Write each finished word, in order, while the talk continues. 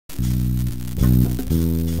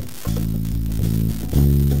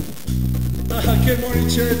Good morning,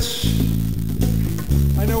 church.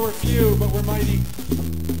 I know we're few, but we're mighty.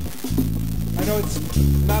 I know it's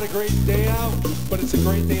not a great day out, but it's a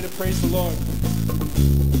great day to praise the Lord.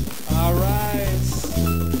 All right.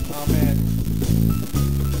 Amen.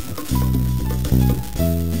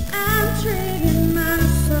 I'm trading my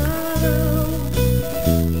sorrow.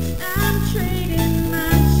 I'm trading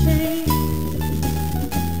my shame.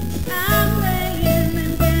 I'm laying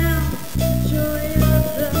them down, the joy of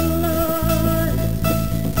the Lord.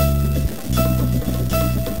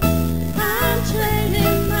 I'm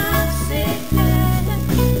trading my sickness.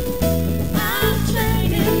 I'm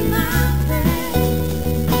trading my pain.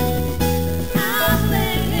 I'm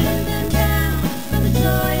laying them down for the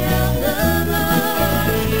joy of the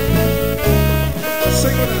Lord.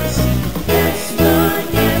 Sing with us. Yes, Lord,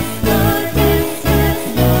 yes, Lord, yes, yes,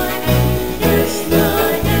 Lord. Yes,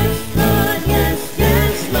 Lord, yes, Lord, yes,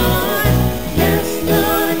 yes, Lord. Yes,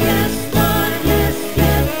 Lord, yes, Lord, yes,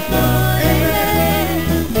 yes, Lord.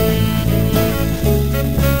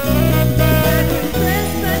 I'm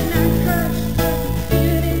impressed but not crushed,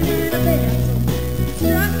 persecuted and abandoned,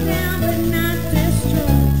 struck down but not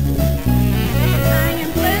destroyed. I am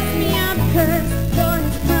blessed beyond curse, for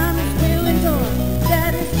His promise will endure.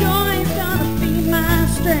 That His joy is gonna be my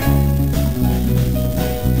strength.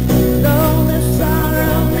 Though the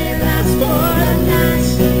sorrow may last for a night,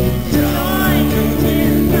 joy comes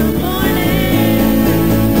in the morning.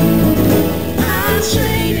 I'm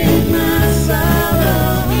trading my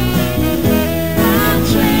sorrow. I'm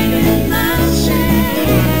trading my shame.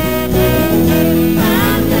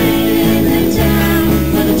 I'm laying them down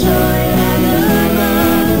for the joy of the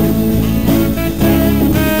Lord.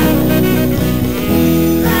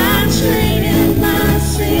 I'm trading my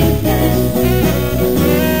sickness.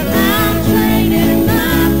 I'm trading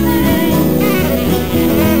my pain.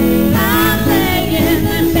 I'm laying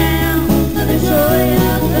them down for the joy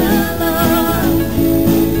of the Lord.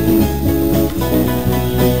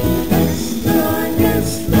 Yes,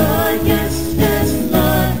 Lord, yes, yes,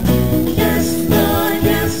 Lord. Yes, Lord,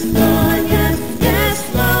 yes, Lord, yes, yes,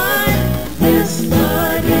 Lord. Yes,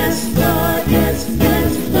 Lord, yes, Lord, yes,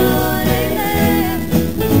 yes, Lord. Amen.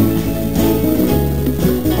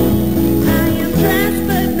 I am pressed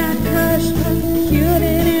but not crushed,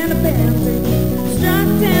 persecuted and abandoned, struck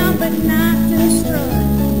down but not destroyed.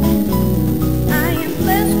 I am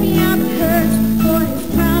blessed beyond curse, for His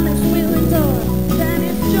promise will endure. That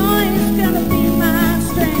His joy is gonna be my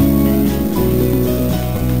strength.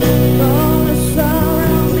 Though the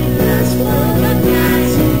sorrow may last for the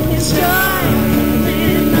night, His joy comes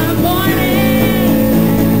in the morning.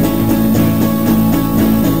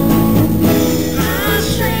 I'm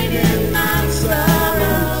trading my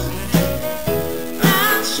sorrow.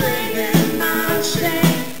 I'm trading my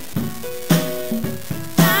shame.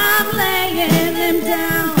 I'm laying them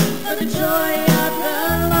down for the joy of the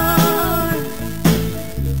Lord.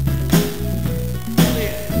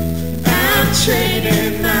 I'm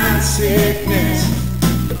trading my sickness.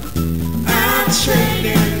 I'm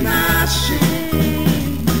trading my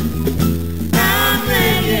shame. I'm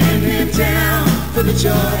laying it down for the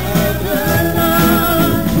joy of the Lord.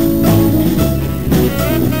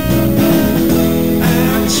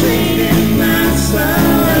 I'm trading my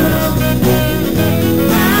sorrow.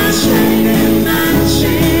 I'm trading my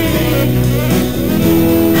shame.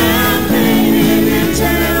 I'm laying it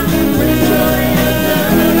down for the joy of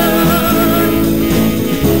the Lord.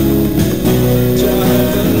 Joy of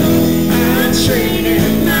the Lord. I'm trading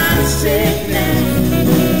my sickness.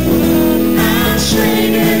 I'm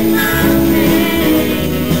trading my pain.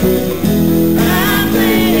 I'm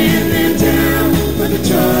laying them down for the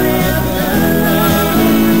joy of the Lord.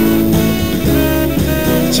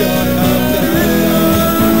 Joy of the Lord.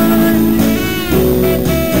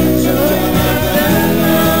 Joy of the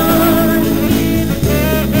Lord.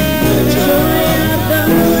 Joy of the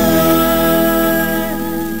Lord.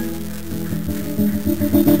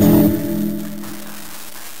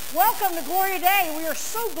 Welcome to Gloria Day. We are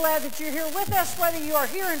so glad that you're here with us. Whether you are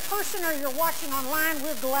here in person or you're watching online,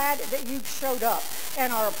 we're glad that you showed up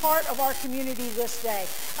and are a part of our community this day.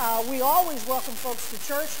 We always welcome folks to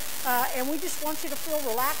church, and we just want you to feel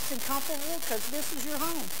relaxed and comfortable because this is your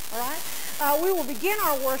home, all right? We will begin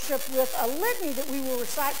our worship with a litany that we will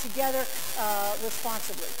recite together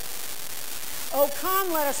responsibly. Oh,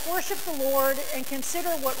 come, let us worship the Lord and consider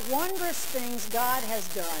what wondrous things God has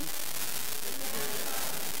done.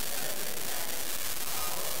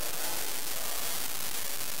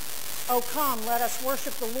 Oh, come, let us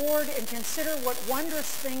worship the Lord and consider what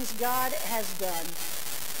wondrous things God has done.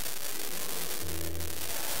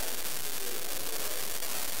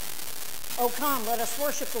 Oh, come, let us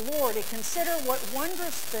worship the Lord and consider what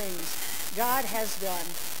wondrous things God has done.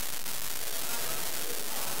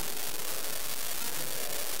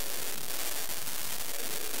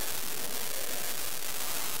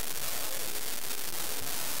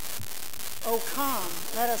 Oh, come,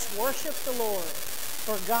 let us worship the Lord,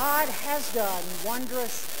 for God has done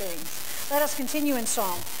wondrous things. Let us continue in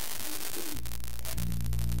song.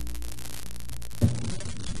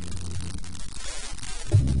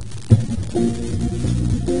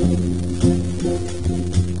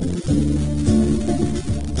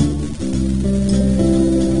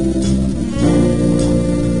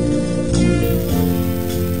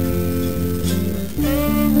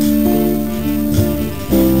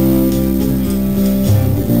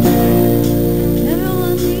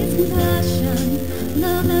 Everyone needs compassion,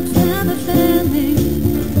 love that's never failing.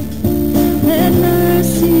 Let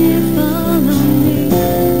mercy fall on me.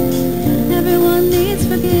 Everyone needs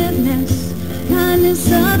forgiveness, kindness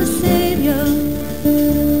of the Savior,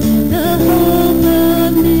 the hope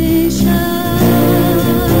of nations.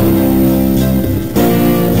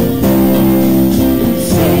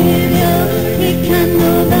 Savior, He can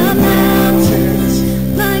move the mountains.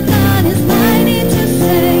 My God is mighty to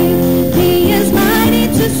save. He is mighty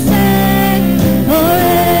to save.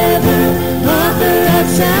 Forever, author of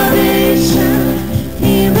salvation.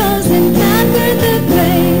 He rose and conquered the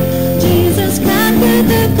grave. Jesus conquered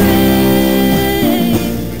the grave.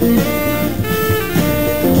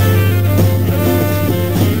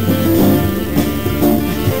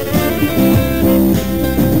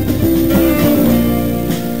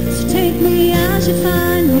 So take me as you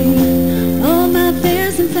find me, all my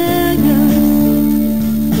fears and failures.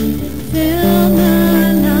 Fill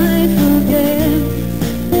my life again.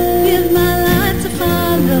 Give my life to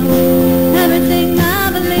follow everything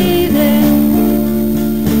I believe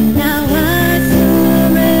in. Now I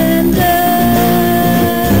surrender.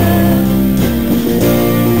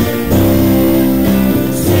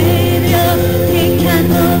 Savior, He can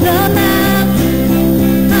move the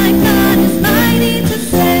mountains. My God is mighty to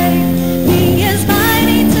save. He is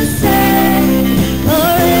mighty to save.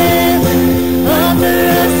 Forever, author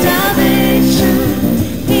of salvation.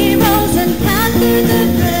 He rose and conquered the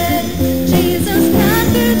grave. Jesus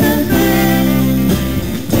conquered the grave.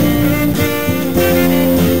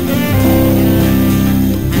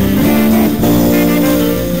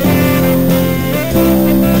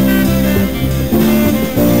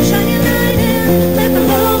 Shine your light in, let the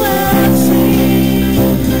whole world see.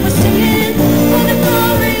 We're singing for the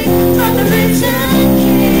glory of the risen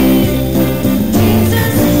King.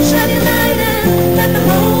 Jesus, shine your light in, let the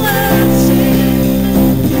whole world see.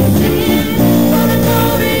 We're singing for the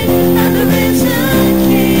glory of the risen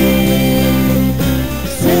King.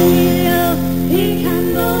 Savior, He can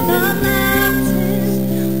move the mountains.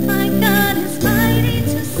 My God is mighty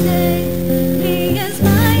to save. He is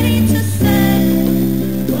mighty to save.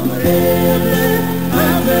 Forever,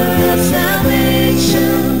 author of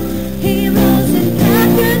salvation. He rose and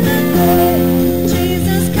conquered the grave.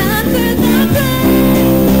 Jesus conquered the grave.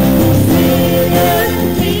 Savior,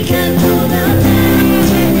 He can move the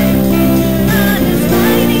mountains. God is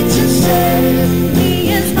mighty to save. He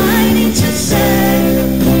is mighty to save.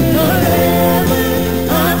 Forever,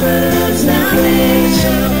 author of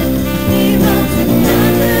salvation. He rose and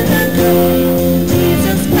conquered the grave.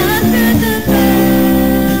 Jesus conquered the grave.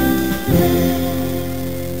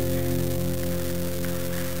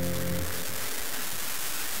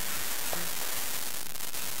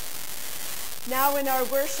 Now in our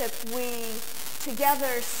worship, we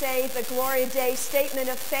together say the Gloria Dei Statement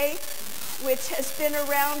of Faith, which has been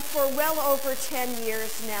around for well over 10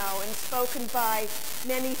 years now and spoken by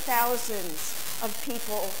many thousands of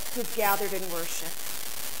people who've gathered in worship.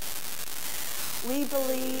 We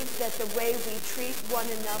believe that the way we treat one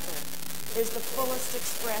another is the fullest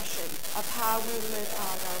expression of how we live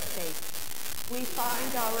out our faith. We find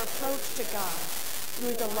our approach to God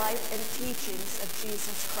through the life and teachings of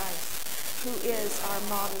Jesus Christ, who is our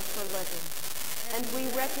model for living. And we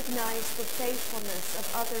recognize the faithfulness of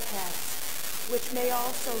other paths, which may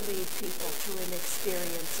also lead people to an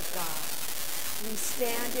experience of God. We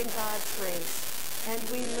stand in God's grace, and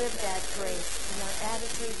we live that grace in our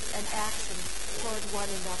attitudes and actions toward one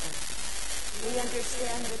another. We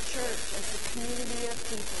understand the church as a community of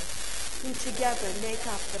people who together make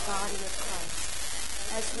up the body of Christ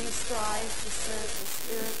as we strive to serve the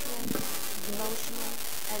spiritual, emotional,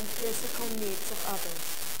 and physical needs of others.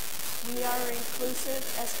 We are inclusive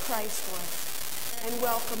as Christ was and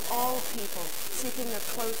welcome all people seeking a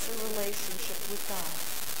closer relationship with God.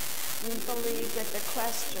 We believe that the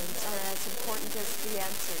questions are as important as the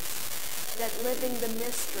answers, that living the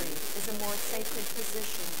mystery is a more sacred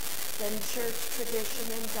position than church tradition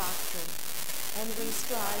and doctrine. And we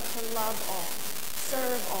strive to love all,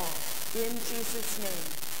 serve all, in Jesus' name,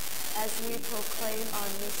 as we proclaim our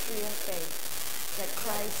mystery of faith, that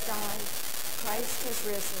Christ died, Christ has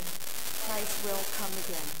risen, Christ will come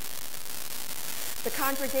again. The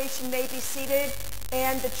congregation may be seated,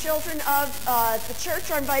 and the children of the church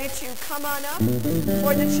are invited to come on up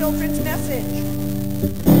for the children's message.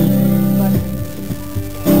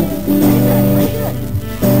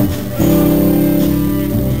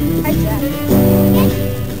 Hi, Jack.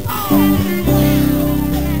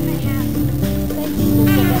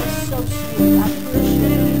 That is so sweet. I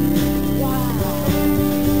appreciate it. Wow.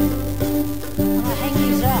 I'm going to hang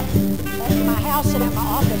these up at my house and at my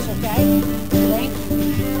office, okay? Thank you.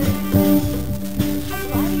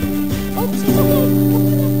 Oh, it's okay.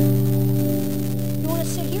 You want to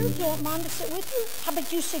sit here? Do you want Mom to sit with you? How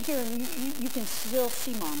about you sit here and you can still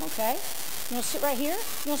see Mom, okay? You want to sit right here?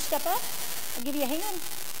 You want to step up? I'll give you a hand.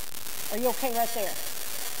 Are you okay right there?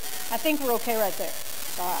 I think we're okay right there.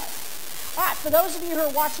 All right. All right, for those of you who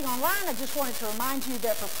are watching online, I just wanted to remind you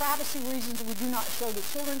that for privacy reasons, we do not show the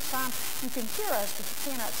children's time. You can hear us, but you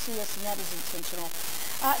cannot see us, and that is intentional.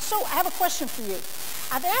 So I have a question for you.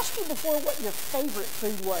 I've asked you before what your favorite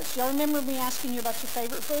food was. Y'all remember me asking you about your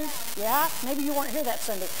favorite food? Yeah? Maybe you weren't here that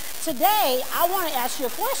Sunday. Today, I want to ask you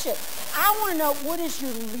a question. I want to know, what is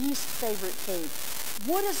your least favorite food?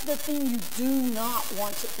 What is the thing you do not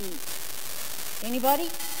want to eat? Anybody?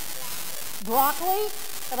 Broccoli?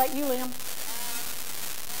 How about you, Liam?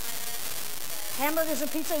 Hamburgers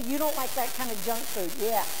and pizza? You don't like that kind of junk food.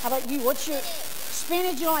 Yeah. How about you? What's your...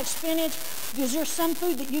 Spinach? You don't like spinach? Is there some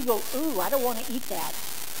food that you go, ooh, I don't want to eat that?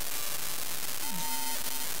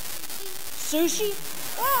 Sushi?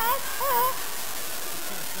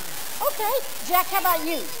 Okay. Jack, how about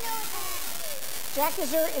you? Jack,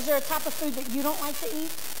 is there a type of food that you don't like to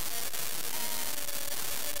eat?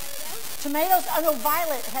 Tomatoes? I know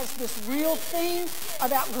Violet has this real thing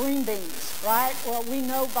about green beans, right? Well, we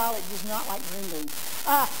know Violet does not like green beans.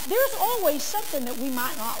 There's always something that we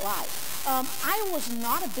might not like. I was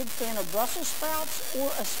not a big fan of Brussels sprouts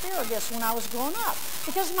or asparagus when I was growing up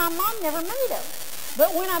because my mom never made them.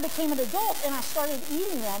 But when I became an adult and I started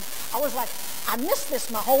eating them, I was like, I missed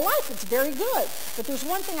this my whole life. It's very good. But there's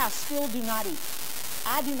one thing I still do not eat.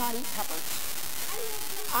 I do not eat peppers.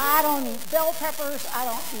 I don't eat bell peppers. I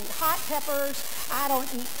don't eat hot peppers. I don't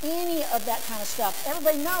eat any of that kind of stuff.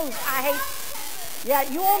 Everybody knows I hate, yeah,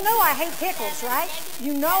 you all know I hate pickles, right?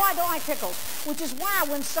 You know I don't like pickles, which is why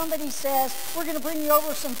when somebody says, we're going to bring you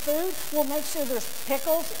over some food, we'll make sure there's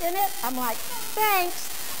pickles in it. I'm like, thanks.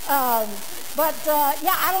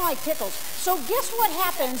 Yeah, I don't like pickles. So guess what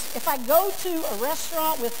happens if I go to a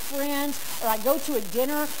restaurant with friends or I go to a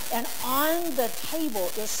dinner and on the table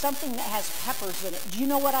is something that has peppers in it? Do you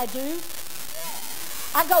know what I do?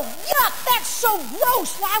 I go, yuck, that's so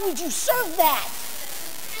gross. Why would you serve that?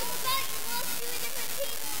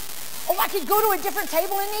 Oh, I could go to a different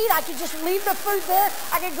table and eat. I could just leave the food there.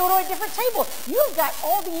 I could go to a different table. You've got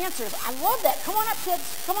all the answers. I love that. Come on up, kids.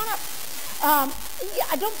 Come on up. Yeah,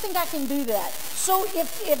 I don't think I can do that. So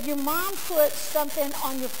if your mom puts something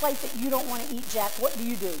on your plate that you don't want to eat, Jack, what do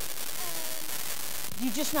you do? Do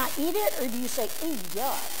you just not eat it, or do you say, ooh,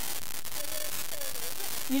 yuck?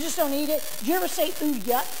 You just don't eat it? Do you ever say, ooh,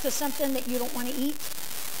 yuck, to something that you don't want to eat?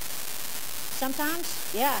 Sometimes?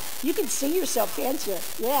 Yeah. You can see yourself, can't you?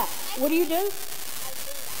 Yeah. What do?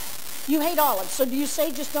 You hate olives. So do you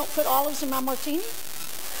say, just don't put olives in my martini?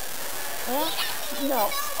 Yeah? No.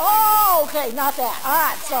 Oh, okay, not that. All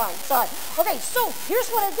right, sorry. Okay, so here's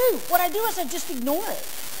what I do. What I do is I just ignore it,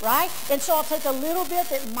 right? And so I'll take a little bit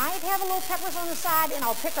that might have a little peppers on the side, and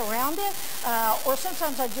I'll pick around it. Or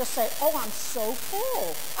sometimes I just say, oh, I'm so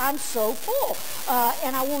full.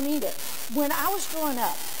 And I won't eat it. When I was growing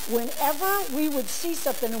up, whenever we would see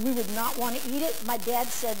something and we would not want to eat it, my dad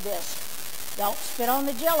said this, don't spit on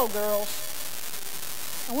the Jell-O, girls.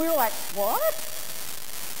 And we were like, what?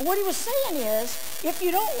 What he was saying is, if you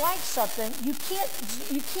don't like something, you can't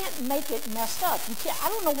make it messed up. I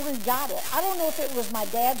don't know where he got it. I don't know if it was my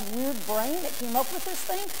dad's weird brain that came up with this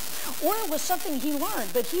thing, or it was something he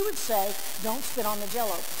learned. But he would say, don't spit on the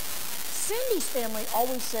Jell-O. Cindy's family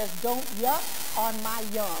always says, don't yuck on my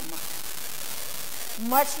yum.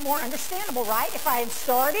 Much more understandable, right? If I had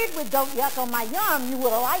started with don't yuck on my yum, you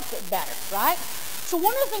would have liked it better, right? So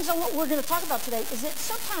one of the things we're going to talk about today is that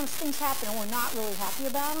sometimes things happen and we're not really happy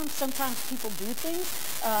about them. Sometimes people do things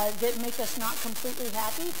that make us not completely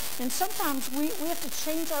happy. And sometimes we have to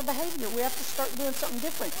change our behavior. We have to start doing something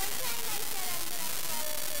different.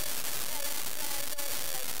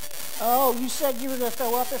 Oh, you said you were going to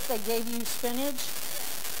throw up if they gave you spinach?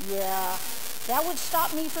 Yeah, that would stop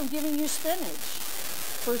me from giving you spinach,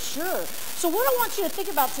 for sure. So what I want you to think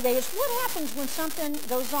about today is what happens when something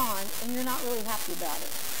goes on and you're not really happy about it.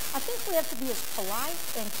 I think we have to be as polite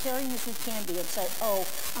and caring as we can be and say, oh,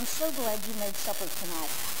 I'm so glad you made supper tonight.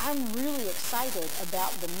 I'm really excited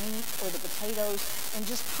about the meat or the potatoes, and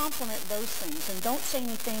just compliment those things. And don't say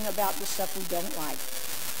anything about the stuff we don't like.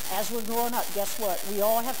 As we're growing up, guess what? We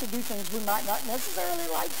all have to do things we might not necessarily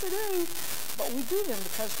like to do, but we do them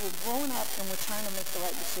because we're growing up and we're trying to make the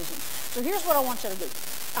right decisions. So here's what I want you to do.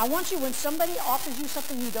 I want you, when somebody offers you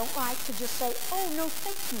something you don't like, to just say, oh, no,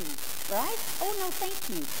 thank you, right? Oh, no, thank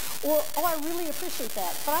you. Or, oh, I really appreciate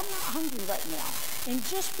that, but I'm not hungry right now. And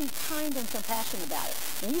just be kind and compassionate about it.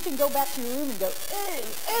 And you can go back to your room and go, ew,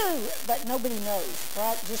 ew, but nobody knows,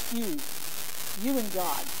 right? Just you and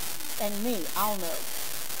God, and me, I'll know,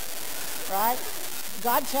 right?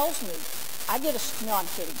 God tells me. No, I'm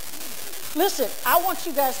kidding. Listen, I want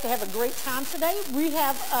you guys to have a great time today. We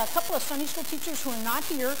have a couple of Sunday school teachers who are not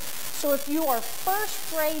here. So if you are first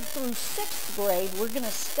grade through sixth grade, we're going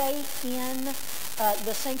to stay in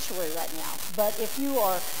the sanctuary right now. But if you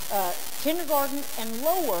are kindergarten and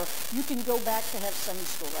lower, you can go back to have Sunday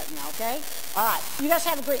school right now, okay? All right. You guys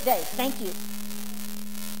have a great day. Thank you.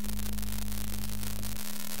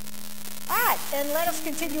 All right, and let us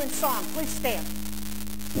continue in song. Please stand.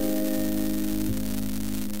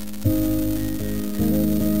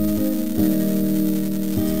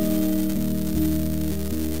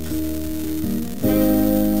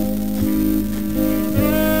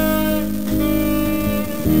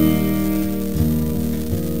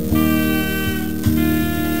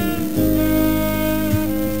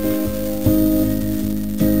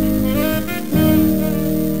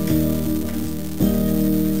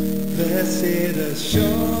 Blessed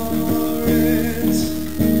assurance,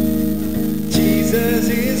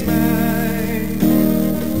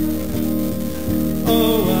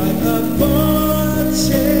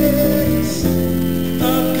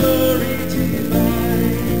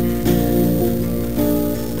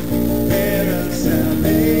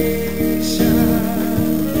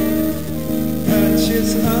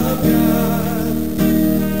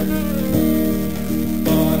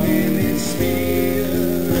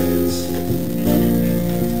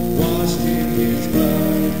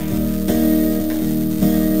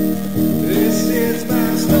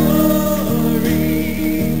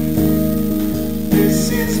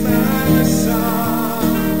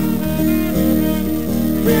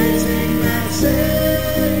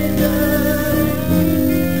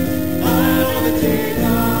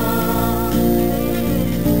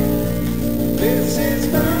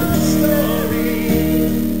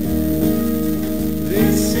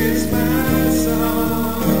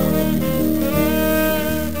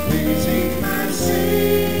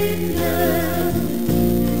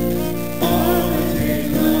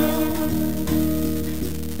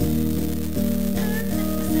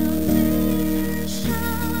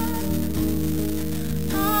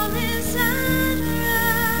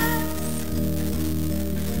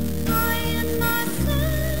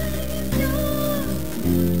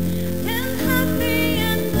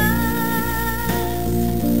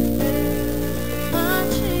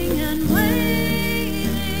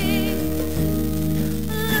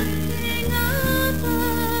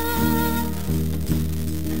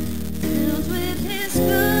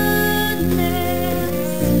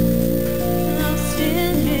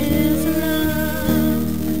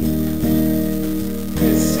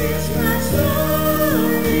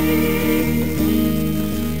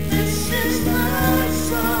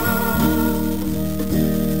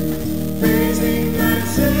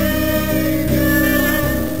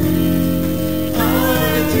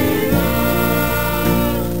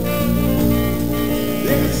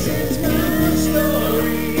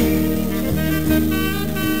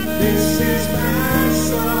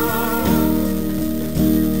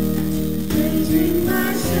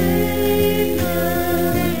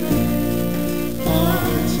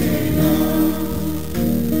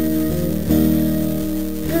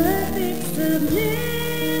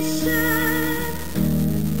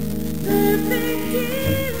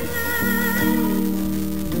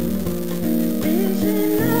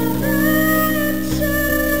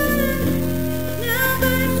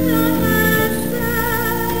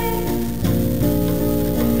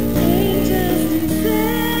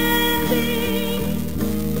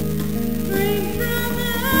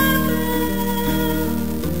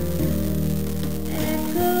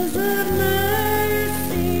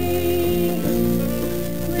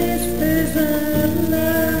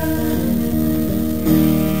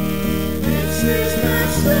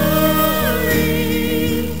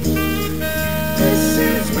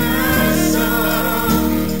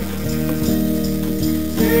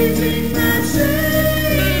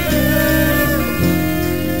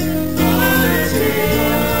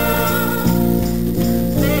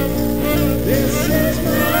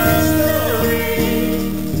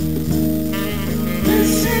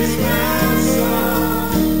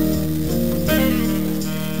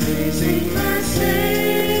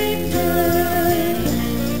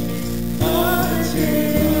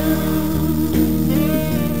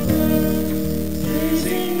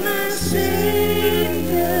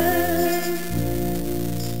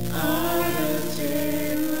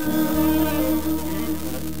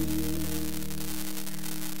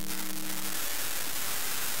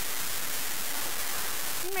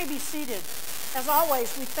 may be seated. As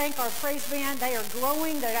always, we thank our praise band. They are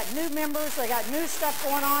growing. They got new members. They got new stuff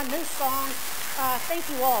going on, new songs. Thank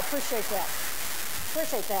you all. Appreciate that.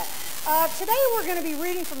 Appreciate that. Today we're going to be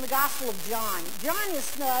reading from the Gospel of John. John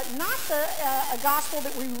is not a gospel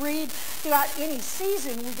that we read throughout any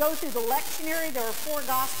season. We go through the lectionary. There are 4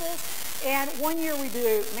 Gospels. And one year we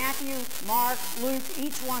do Matthew, Mark, Luke,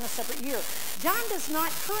 each one a separate year. John does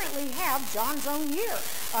not currently have John's own year.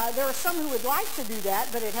 There are some who would like to do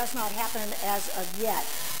that, but it has not happened as of yet.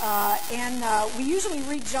 We usually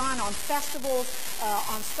read John on festivals,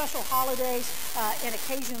 on special holidays, and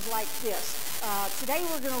occasions like this. Today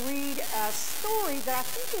we're going to read a story that I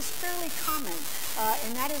think is fairly common,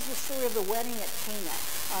 and that is the story of the wedding at Cana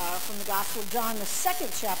from the Gospel of John, the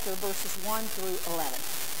 2nd chapter, verses 1 through 11.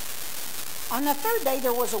 On the 3rd day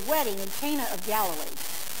there was a wedding in Cana of Galilee,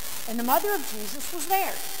 and the mother of Jesus was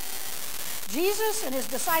there. Jesus and his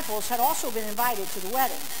disciples had also been invited to the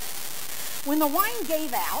wedding. When the wine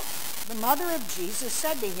gave out, the mother of Jesus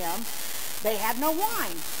said to him, "They have no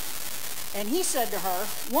wine." And he said to her,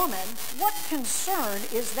 "Woman, what concern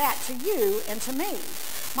is that to you and to me?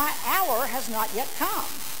 My hour has not yet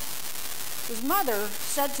come." His mother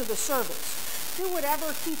said to the servants, "Do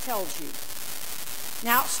whatever he tells you."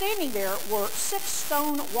 Now, standing there were 6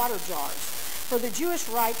 stone water jars for the Jewish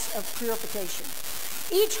rites of purification,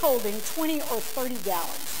 each holding 20 or 30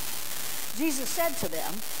 gallons. Jesus said to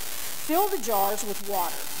them, "Fill the jars with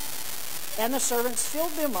water." And the servants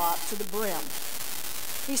filled them up to the brim.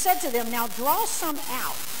 He said to them, "Now draw some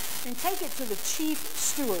out and take it to the chief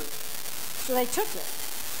steward." So they took it.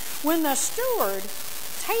 When the steward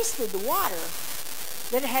tasted the water,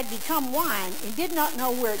 that it had become wine, and did not know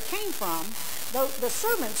where it came from, though the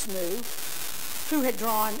servants knew who had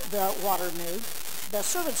drawn the water knew. The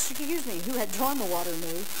servants, who had drawn the water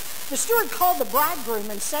knew. The steward called the bridegroom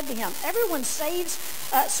and said to him, "Everyone serves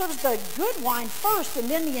the good wine first, and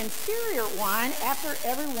then the inferior wine after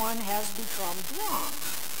everyone has become drunk.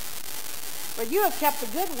 But you have kept the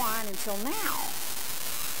good wine until now."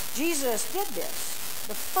 Jesus did this,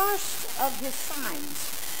 the first of his signs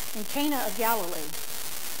in Cana of Galilee,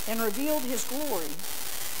 and revealed his glory,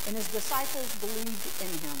 and his disciples believed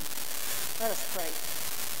in him. Let us pray.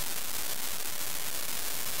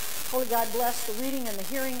 Holy God, bless the reading and the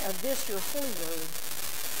hearing of this, your holy word,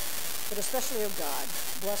 but especially of God,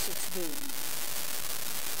 bless its doing.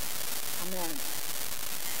 Amen.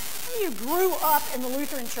 How many of you grew up in the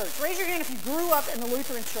Lutheran Church? Raise your hand if you grew up in the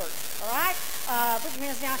Lutheran Church, all right? Put your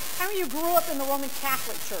hands down. How many of you grew up in the Roman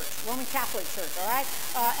Catholic Church? Roman Catholic Church, all right?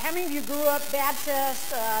 How many of you grew up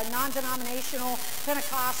Baptist, non-denominational,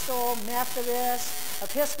 Pentecostal, Methodist,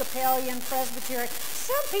 Episcopalian, Presbyterian?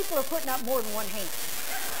 Some people are putting up more than one hand.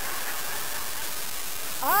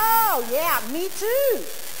 Oh, yeah, me too.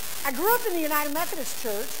 I grew up in the United Methodist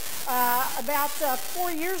Church. About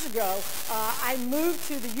 4 years ago, I moved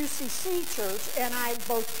to the UCC Church, and I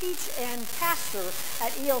both teach and pastor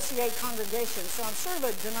at ELCA congregations, so I'm sort of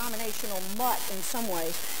a denominational mutt in some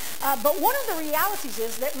ways. But one of the realities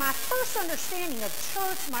is that my first understanding of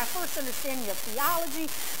church, my first understanding of theology,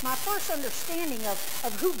 my first understanding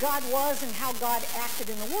of who God was and how God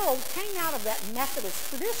acted in the world came out of that Methodist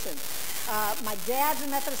tradition. My dad's a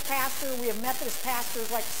Methodist pastor. We have Methodist pastors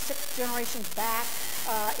like 6 generations back.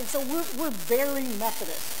 And so we're very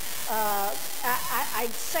Methodist. I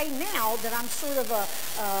say now that I'm sort of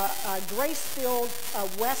a grace-filled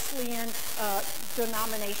Wesleyan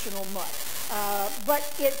denominational mutt. But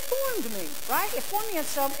it formed me, right? It formed me in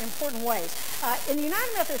some important ways. In the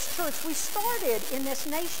United Methodist Church, we started in this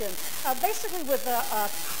nation basically with a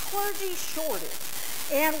clergy shortage.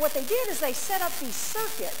 And what they did is they set up these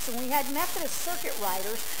circuits, and we had Methodist circuit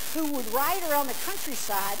riders who would ride around the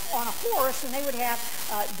countryside on a horse, and they would have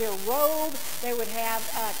their robe, they would have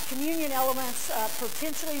communion elements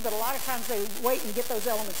potentially, but a lot of times they would wait and get those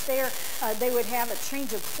elements there. They would have a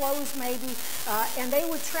change of clothes maybe, and they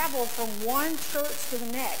would travel from one church to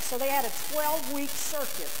the next. So they had a 12-week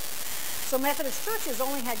circuit. So Methodist churches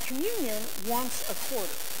only had communion once a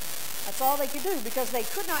quarter. That's all they could do, because they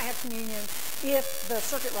could not have communion if the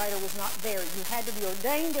circuit rider was not there. You had to be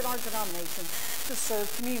ordained in our denomination to serve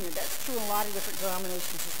communion. That's true in a lot of different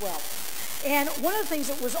denominations as well. And one of the things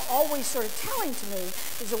that was always sort of telling to me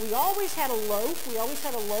is that we always had a loaf. We always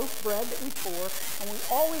had a loaf bread that we tore, and we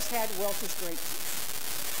always had Welch's grape juice.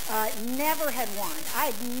 Never had wine.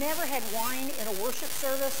 I had never had wine in a worship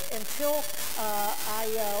service until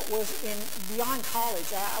I was beyond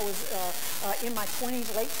college. I was in my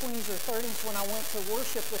 20s, late 20s or 30s when I went to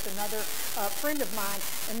worship with another friend of mine,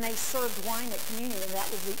 and they served wine at communion, and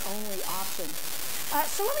that was the only option.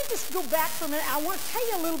 So let me just go back for a minute. I want to tell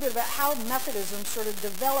you a little bit about how Methodism sort of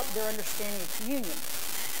developed their understanding of communion.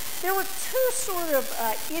 There were two sort of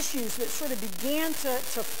issues that sort of began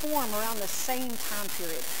to form around the same time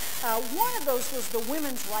period. One of those was the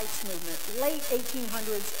women's rights movement, late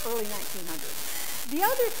 1800s, early 1900s. The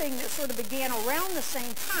other thing that sort of began around the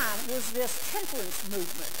same time was this temperance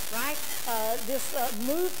movement, right? This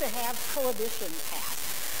move to have prohibition passed.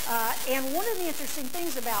 And one of the interesting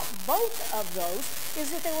things about both of those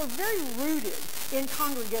is that they were very rooted in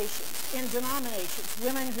congregations, in denominations.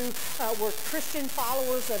 Women who were Christian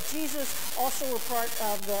followers of Jesus also were part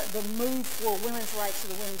of the move for women's rights to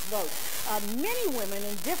the women's vote. Many women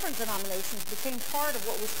in different denominations became part of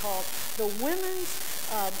what was called the Women's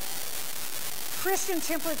Christian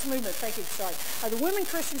Temperance Movement. Thank you, sorry. The Women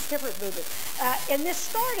Christian Temperance Movement. And this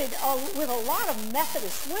started with a lot of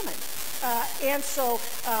Methodist women. And so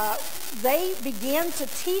they began to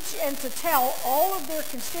teach and to tell all of their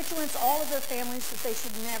constituents, all of their families, that they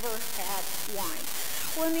should never have wine.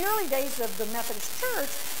 Well, in the early days of the Methodist Church,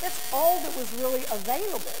 that's all that was really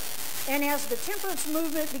available. And as the temperance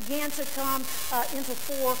movement began to come into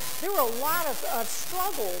fore, there were a lot of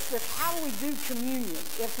struggles with how do we do communion.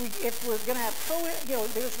 If we're going to have,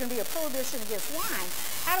 there's going to be a prohibition against wine,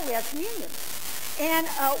 how do we have communion? And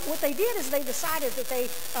what they did is they decided that they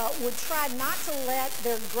would try not to let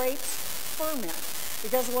their grapes ferment,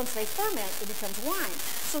 because once they ferment, it becomes wine.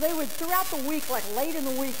 So they would, throughout the week, like late in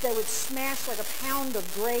the week, they would smash like a pound of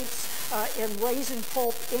grapes and raisin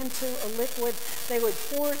pulp into a liquid. They would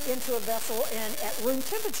pour it into a vessel, and at room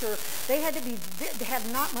temperature, they had to have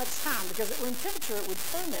not much time, because at room temperature, it would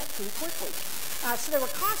ferment pretty quickly. So they were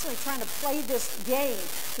constantly trying to play this game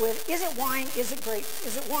with, is it wine, is it grape,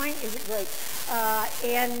 is it wine, is it grape?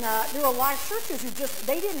 And there were a lot of churches who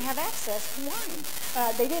they didn't have access to wine.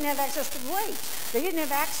 They didn't have access to grapes. They didn't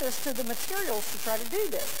have access to the materials to try to do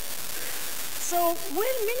this. So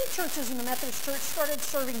when many churches in the Methodist Church started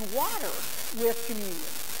serving water with communion,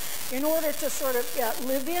 in order to sort of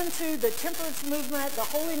live into the temperance movement, the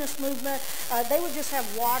holiness movement, they would just have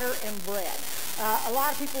water and bread. A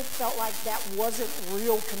lot of people felt like that wasn't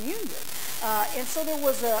real communion. And so there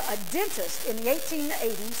was a dentist in the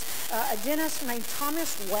 1880s, a dentist named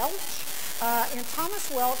Thomas Welch. And Thomas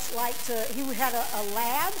Welch he had a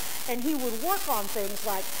lab, and he would work on things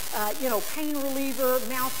like, pain reliever,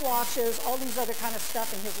 mouthwashes, all these other kind of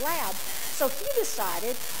stuff in his lab. So he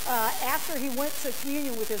decided, after he went to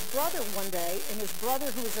communion with his brother one day, and his brother,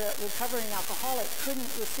 who was a recovering alcoholic, couldn't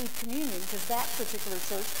receive communion because that particular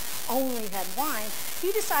church only had wine, he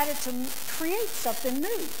decided to create something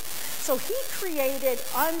new. So he created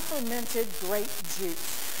unfermented grape juice.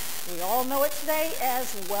 We all know it today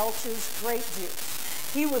as Welch's grape juice.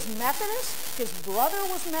 He was Methodist, his brother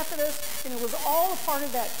was Methodist, and it was all a part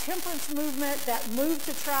of that temperance movement, that move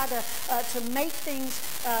to try to make things,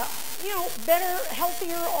 better,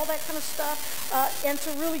 healthier, all that kind of stuff, and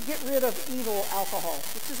to really get rid of evil alcohol,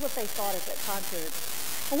 which is what they thought at that time period.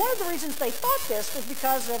 And one of the reasons they thought this was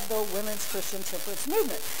because of the women's Christian temperance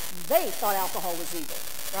movement. They thought alcohol was evil,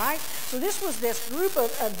 right? So this was this group of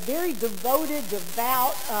very devoted,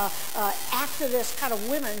 devout, activist kind of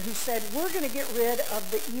women who said, we're going to get rid of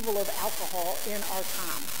the evil of alcohol in our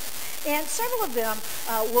time. And several of them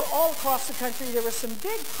were all across the country. There were some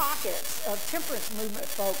big pockets of temperance movement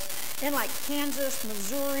folks in like Kansas,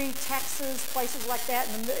 Missouri, Texas, places like that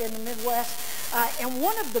in the Midwest. And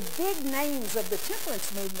one of the big names of the temperance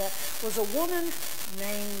movement was a woman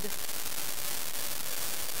named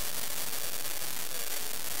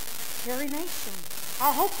Carrie Nation. I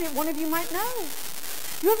hope that one of you might know.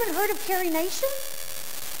 You haven't heard of Carrie Nation?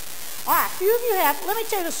 All right, a few of you have. Let me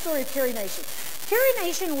tell you the story of Carrie Nation. Carrie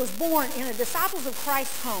Nation was born in a Disciples of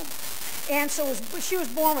Christ home. And so she was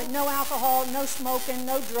born with no alcohol, no smoking,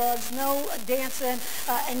 no drugs, no dancing,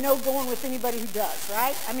 and no going with anybody who does,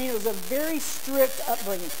 right? I mean, it was a very strict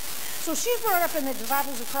upbringing. So she's brought up in the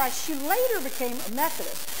Disciples of Christ. She later became a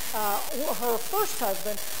Methodist. Her first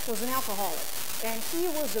husband was an alcoholic, and he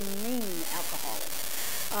was a mean alcoholic.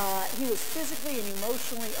 He was physically and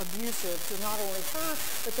emotionally abusive to not only her,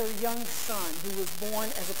 but their young son, who was born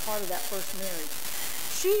as a part of that first marriage.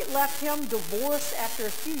 She left him divorced after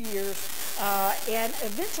a few years and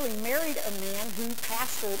eventually married a man who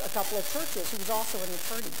pastored a couple of churches. He was also an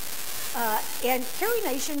attorney. And Carrie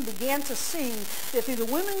Nation began to see that through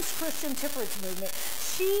the women's Christian temperance movement,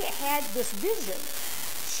 she had this vision.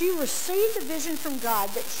 She received a vision from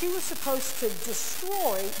God that she was supposed to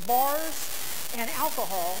destroy bars and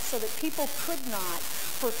alcohol so that people could not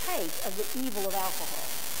partake of the evil of alcohol.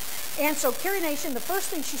 And so Carrie Nation, the first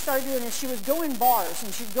thing she started doing is she would go in bars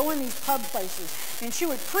and she'd go in these pub places and she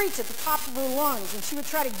would preach at the top of her lungs and she would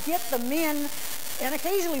try to get the men and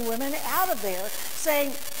occasionally women out of there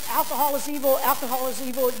saying alcohol is evil,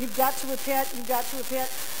 you've got to repent,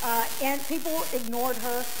 and people ignored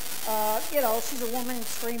her. She's a woman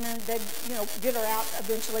screaming, they'd, get her out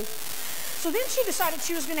eventually. So then she decided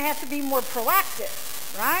she was going to have to be more proactive,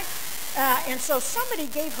 right? And so somebody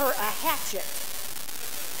gave her a hatchet.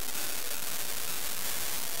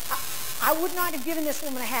 I would not have given this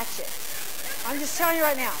woman a hatchet. I'm just telling you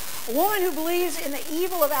right now. A woman who believes in the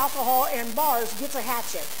evil of alcohol and bars gets a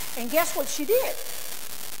hatchet. And guess what she did?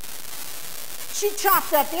 She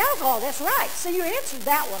chopped up the alcohol. That's right. So you answered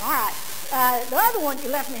that one. All right. The other one, you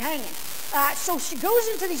left me hanging. So she goes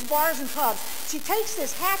into these bars and pubs. She takes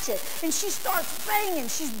this hatchet and she starts banging.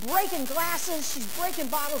 She's breaking glasses. She's breaking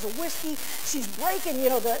bottles of whiskey. She's breaking,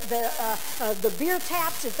 the beer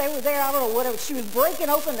taps if they were there. I don't know, whatever. She was breaking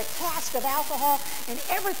open the cask of alcohol and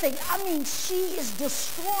everything. I mean, she is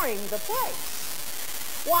destroying the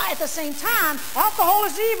place. Why, at the same time, alcohol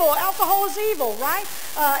is evil, right?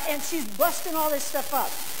 And she's busting all this stuff up.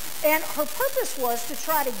 And her purpose was to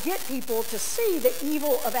try to get people to see the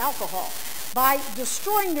evil of alcohol by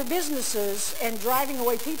destroying their businesses and driving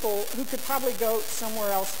away people who could probably go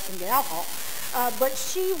somewhere else and get alcohol. But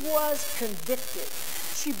she was convicted.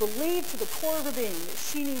 She believed to the core of her being that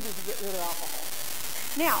she needed to get rid of alcohol.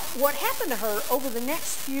 Now, what happened to her over the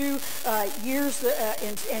next few years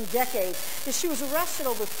and decades is she was arrested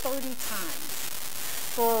over 30 times.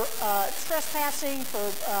 For trespassing, for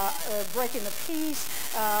breaking the peace,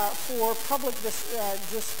 for public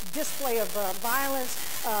display of violence,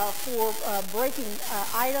 for breaking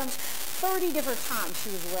items. 30 different times she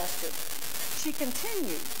was arrested. She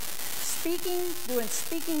continued speaking, doing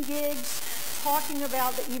speaking gigs, talking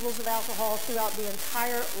about the evils of alcohol throughout the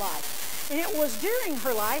entire life. And it was during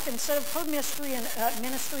her life, instead of her ministry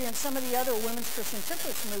and some of the other women's Christian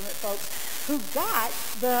temperance movement folks, who got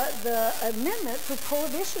the amendment for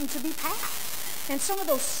prohibition to be passed. And some of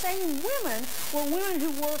those same women were women who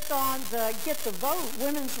worked on the Get the Vote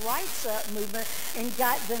women's rights movement and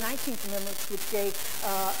got the 19th Amendment, which gave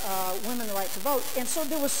women the right to vote. And so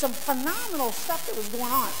there was some phenomenal stuff that was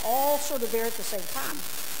going on, all sort of there at the same time.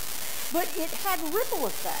 But it had ripple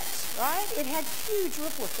effects, right? It had huge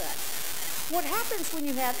ripple effects. What happens when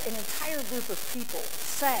you have an entire group of people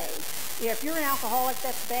say, if you're an alcoholic,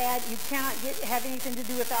 that's bad. You cannot have anything to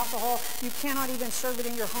do with alcohol. You cannot even serve it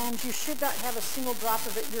in your homes. You should not have a single drop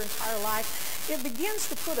of it your entire life. It begins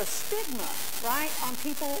to put a stigma, right, on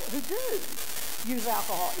people who do use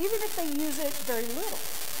alcohol, even if they use it very little.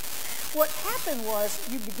 What happened was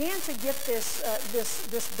you began to get this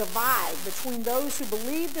divide between those who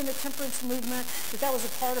believed in the temperance movement, that was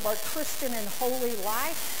a part of our Christian and holy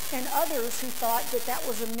life, and others who thought that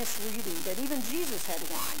was a misreading, that even Jesus had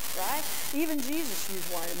wine, right? Even Jesus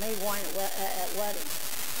used wine and made wine at weddings.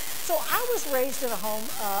 So I was raised in a home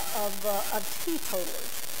of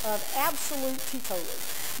teetotalers, of absolute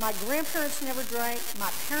teetotalers. My grandparents never drank. My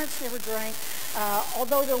parents never drank.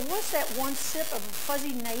 Although there was that one sip of a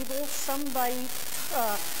fuzzy navel, somebody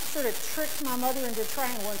sort of tricked my mother into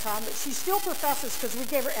trying one time, but she still professes, because we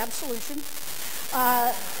gave her absolution,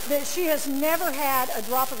 that she has never had a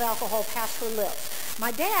drop of alcohol pass her lips.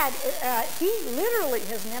 My dad, he literally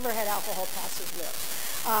has never had alcohol pass his lips.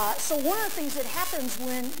 So one of the things that happens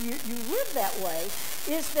when you live that way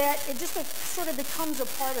is that it just sort of becomes a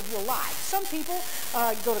part of your life. Some people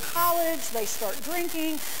go to college, they start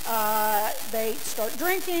drinking, and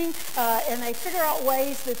they figure out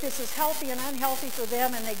ways that this is healthy and unhealthy for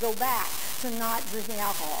them, and they go back to not drinking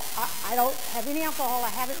alcohol. I don't have any alcohol. I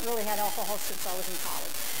haven't really had alcohol since I was in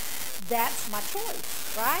college. That's my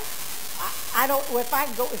choice, right?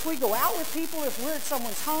 If we go out with people, if we're at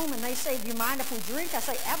someone's home and they say, do you mind if we drink? I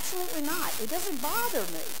say, absolutely not. It doesn't bother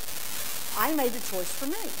me. I made the choice for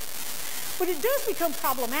me. But it does become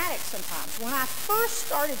problematic sometimes. When I first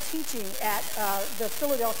started teaching at the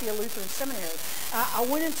Philadelphia Lutheran Seminary, I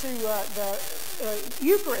went into the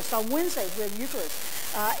Eucharist on Wednesdays. We had Eucharist,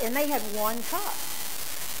 and they had one cup.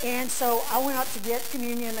 And so I went up to get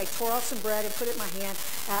communion. They tore off some bread and put it in my hand,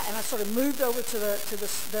 and I sort of moved over to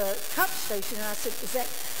the cup station, and I said, is that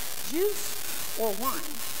juice or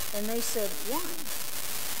wine? And they said, wine.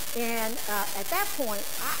 And at that point,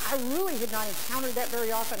 I really had not encountered that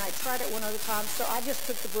very often. I tried it one other time, so I just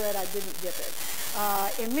took the bread. I didn't dip it.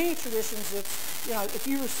 In many traditions, it's, if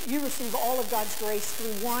you receive all of God's grace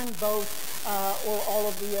through one, both, or all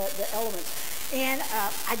of the elements. And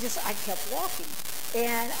I kept walking.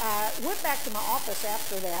 And I went back to my office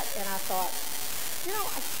after that, and I thought,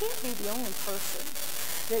 I can't be the only person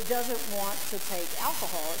that doesn't want to take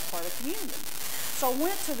alcohol as part of communion. So I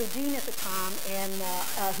went to the dean at the time, and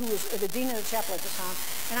who was the dean of the chapel at the time,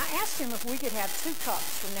 and I asked him if we could have 2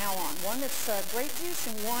 cups from now on, one that's grape juice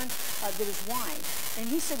and one that is wine. And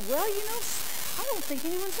he said, well, you know, I don't think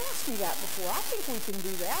anyone's asked me that before. I think we can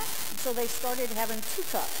do that. And so they started having 2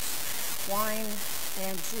 cups, wine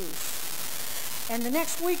and juice. And the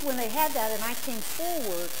next week when they had that and I came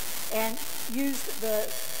forward and used the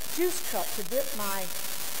juice cup to dip my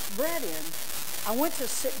bread in, I went to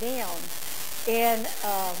sit down, and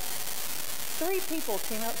 3 people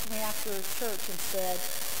came up to me after church and said,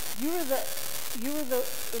 you were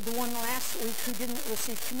the one last week who didn't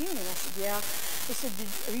receive communion. I said, yeah. They said,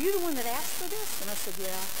 are you the one that asked for this? And I said,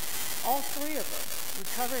 yeah. All 3 of them,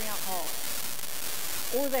 recovering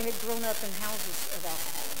alcoholics, or they had grown up in houses of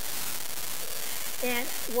alcoholics. And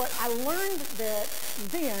what I learned that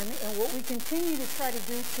then, and what we continue to try to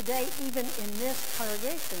do today, even in this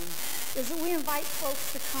congregation, is that we invite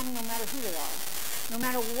folks to come no matter who they are, no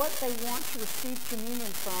matter what they want to receive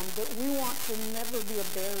communion from, that we want to never be a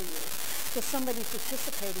barrier to somebody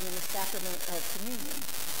participating in the sacrament of communion.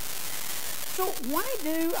 So why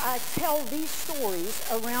do I tell these stories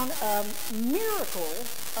around a miracle,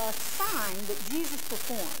 a sign that Jesus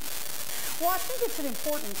performed? Well, I think it's an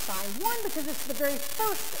important sign. One, because it's the very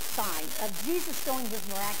first sign of Jesus showing his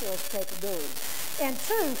miraculous capability. And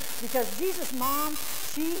 2, because Jesus' mom,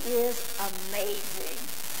 she is amazing.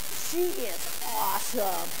 She is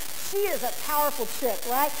awesome. She is a powerful chick,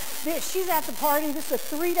 right? She's at the party. This is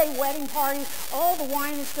a 3-day wedding party. All the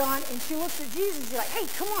wine is gone. And she looks at Jesus. She's like, hey,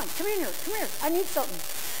 come on, come in here, come here. I need something.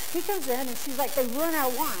 He comes in, and she's like, they run out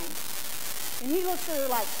of wine. And he looks at her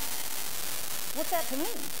like, what's that to me?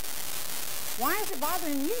 Why is it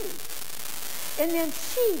bothering you? And then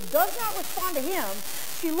she does not respond to him.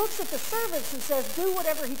 She looks at the servants and says, do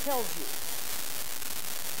whatever he tells you.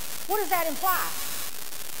 What does that imply?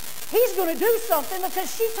 He's going to do something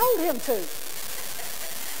because she told him to.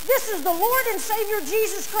 This is the Lord and Savior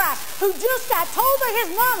Jesus Christ, who just got told by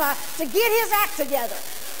his mama to get his act together,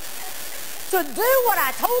 to do what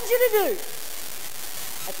I told you to do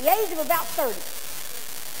at the age of about 30.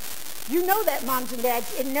 You know that, moms and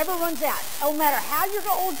dads. It never runs out. No matter how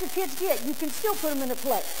old your kids get, you can still put them in a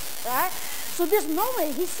place, right? So this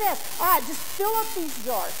moment, he says, all right, just fill up these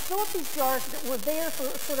jars. Fill up these jars that were there for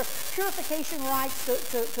sort of purification rites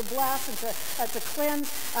to bless and to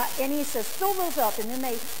cleanse. And he says, fill those up. And then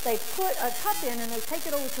they put a cup in and they take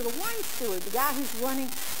it over to the wine steward, the guy who's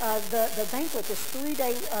running the banquet, this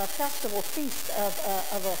 3-day festival feast of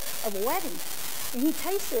a wedding. And he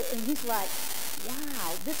tastes it and he's like, wow,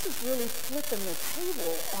 this is really flipping the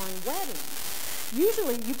table on weddings.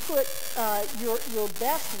 Usually you put your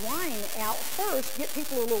best wine out first, get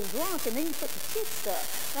people a little drunk, and then you put the cheap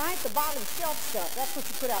stuff, right? The bottom shelf stuff. That's what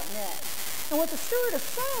you put out next. And what the steward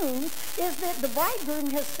assumes is that the bridegroom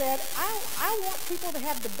has said, I want people to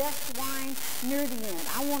have the best wine near the end.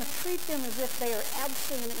 I want to treat them as if they are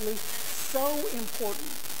absolutely so important.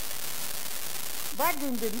 The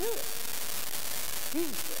bridegroom didn't do it.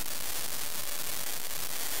 Jesus did.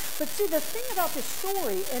 But see, the thing about this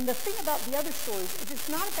story and the thing about the other stories is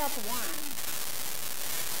it's not about the wine.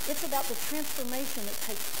 It's about the transformation that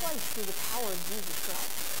takes place through the power of Jesus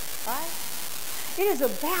Christ, right? It is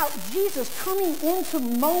about Jesus coming into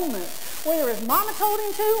moments, whether his mama told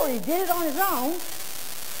him to or he did it on his own.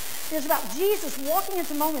 It is about Jesus walking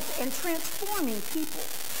into moments and transforming people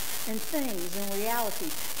and things and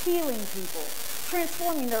reality, healing people,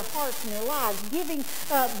 transforming their hearts and their lives, giving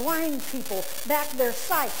blind people back their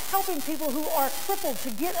sight, helping people who are crippled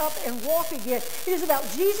to get up and walk again. It is about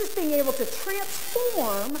Jesus being able to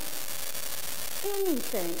transform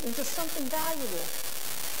anything into something valuable.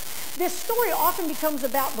 This story often becomes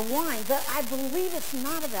about the wine, but I believe it's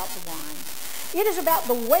not about the wine. It is about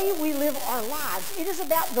the way we live our lives. It is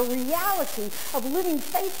about the reality of living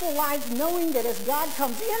faithful lives, knowing that as God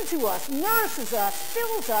comes into us, nourishes us,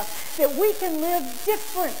 fills us, that we can live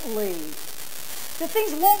differently. That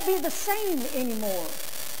things won't be the same anymore.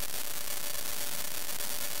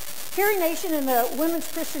 Carrie Nation and the Women's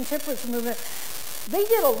Christian Temperance Movement, they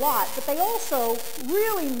did a lot, but they also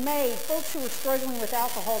really made folks who were struggling with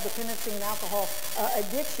alcohol dependency and alcohol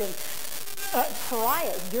addiction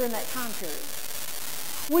pariahs during that time period.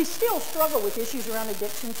 We still struggle with issues around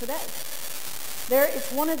addiction today.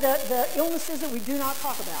 It's one of the illnesses that we do not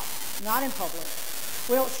talk about, not in public.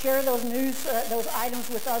 We don't share those news, those items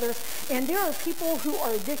with others. And there are people who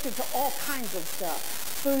are addicted to all kinds of stuff.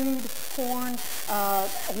 Food, porn,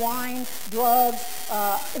 wine, drugs,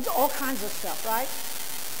 all kinds of stuff, right?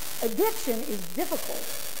 Addiction is difficult.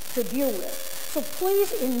 to deal with. So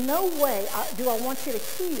please, in no way do I want you to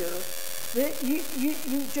hear that you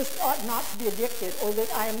just ought not to be addicted, or that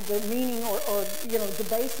I am demeaning or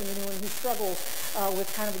debasing anyone who struggles with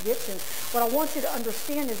kind of addiction. What I want you to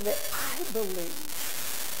understand is that I believe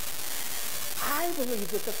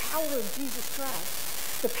that the power of Jesus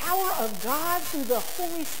Christ, the power of God through the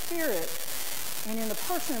Holy Spirit and in the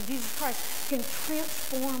person of Jesus Christ, can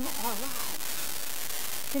transform our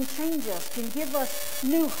lives, can change us, can give us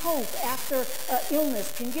new hope after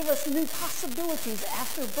illness, can give us new possibilities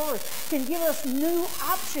after birth, can give us new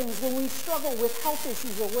options when we struggle with health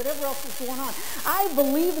issues or whatever else is going on. I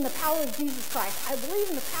believe in the power of Jesus Christ. I believe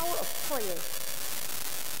in the power of prayer.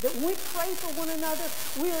 That when we pray for one another,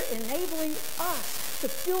 we are enabling us to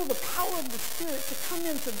feel the power of the Spirit to come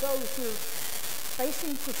into those who are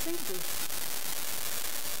facing procedures.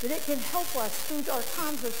 That it can help us through our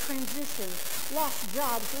times of transition, lost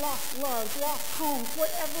jobs, lost loves, lost homes,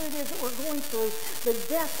 whatever it is that we're going through, the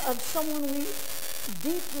death of someone we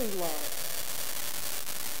deeply love,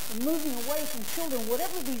 and moving away from children,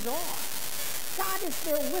 whatever these are. God is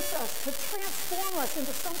there with us to transform us into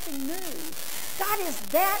something new. God is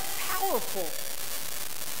that powerful.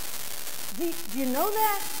 Do you know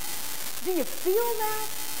that? Do you feel that?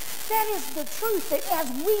 That is the truth, that as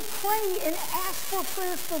we pray and ask for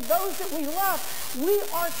prayers for those that we love, we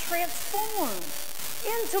are transformed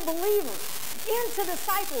into believers, into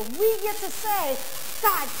disciples. We get to say,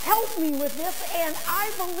 God, help me with this, and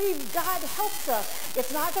I believe God helps us.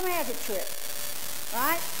 It's not the magic trick,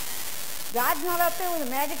 right? God's not up there with a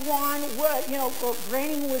magic wand,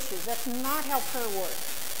 granting wishes. That's not how prayer works.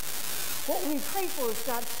 What we pray for is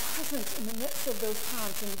God's presence in the midst of those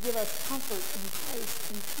times, and to give us comfort and grace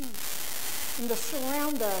and peace, and to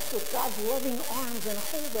surround us with God's loving arms and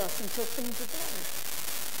hold us until things are better.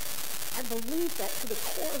 I believe that to the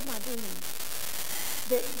core of my being,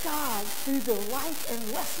 that God, through the life and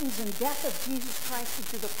lessons and death of Jesus Christ and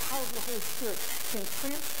through the power of the Holy Spirit, can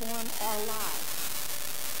transform our lives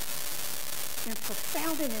in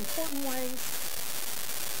profound and important ways,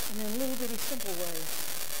 and in little bitty simple ways.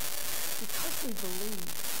 Because we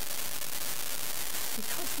believe.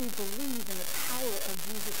 Because we believe in the power of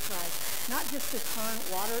Jesus Christ. Not just to turn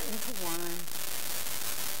water into wine,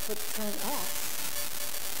 but turn us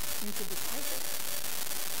into disciples.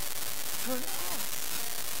 Turn us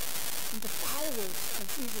into followers of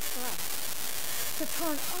Jesus Christ. To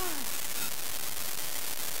turn us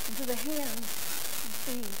into the hands and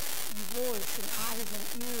feet and voice and eyes and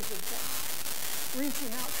ears of God,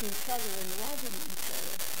 reaching out to each other and loving each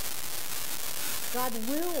other. God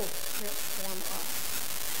will transform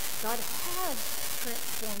us. God has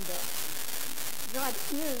transformed us. God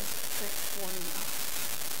is transforming us.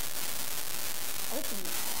 Open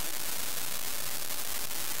your heart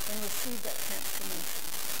and receive that transformation.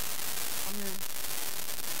 Amen.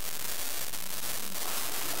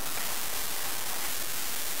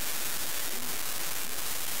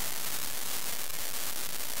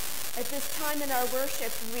 At this time in our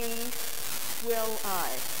worship, we will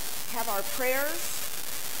have our prayers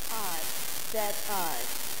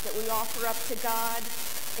that we offer up to God.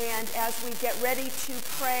 And as we get ready to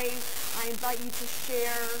pray, I invite you to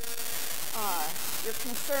share your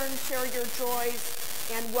concerns, share your joys,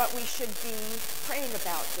 and what we should be praying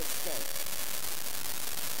about this day.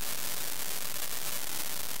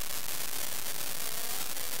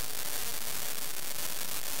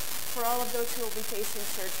 For all of those who will be facing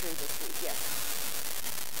surgery this week, yes.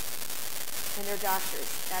 And their doctors,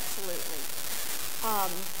 absolutely.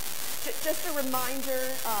 Just a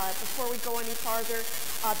reminder before we go any farther,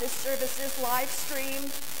 this service is live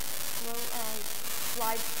streamed.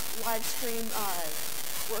 Live stream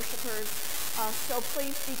worshipers. So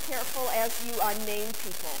please be careful as you name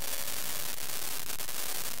people.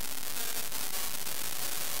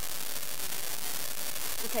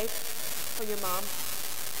 Okay, for your mom.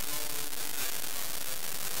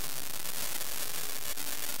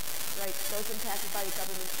 Right, those impacted by the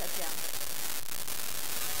government shutdown.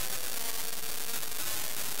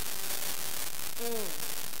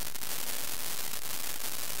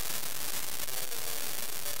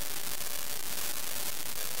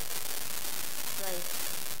 Right.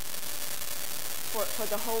 For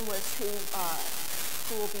the homeless who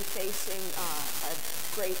will be facing a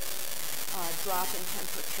great drop in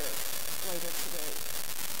temperature later today.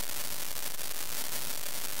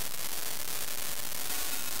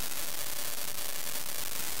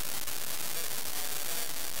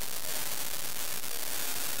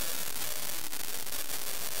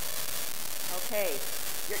 Okay,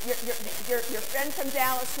 your friend from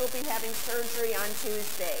Dallas will be having surgery on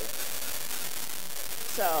Tuesday.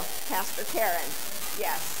 So, Pastor Karen,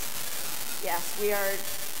 yes. Yes, we are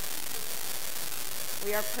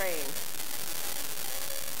praying.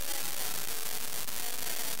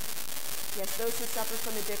 Yes, those who suffer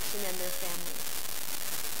from addiction and their families.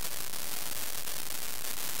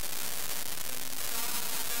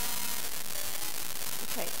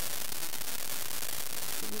 Okay.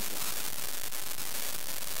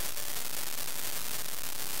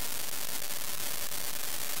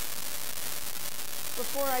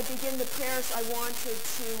 Before I begin the prayers, I wanted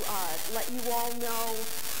to let you all know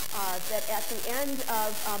that at the end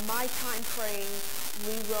of my time praying,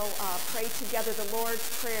 we will pray together the Lord's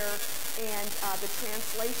Prayer, and the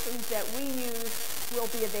translations that we use will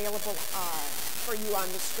be available for you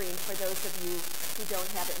on the screen for those of you who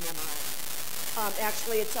don't have it memorized.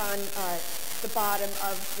 Actually, it's on the bottom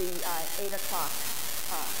of the 8 o'clock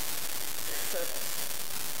service.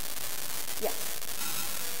 Yes.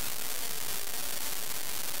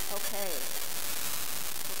 Okay.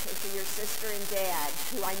 Okay, so your sister and dad,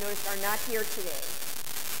 who I noticed are not here today.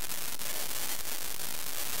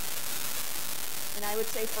 And I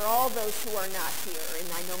would say for all those who are not here, and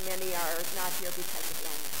I know many are not here because of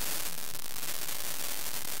illness.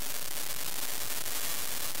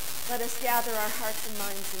 Let us gather our hearts and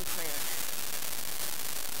minds in prayer.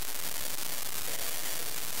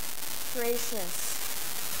 Gracious,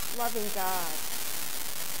 loving God,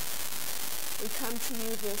 we come to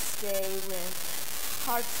you this day with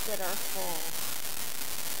hearts that are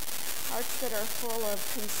full of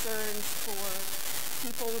concerns for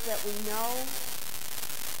people that we know,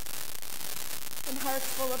 and hearts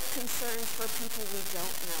full of concerns for people we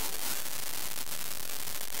don't know.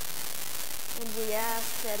 And we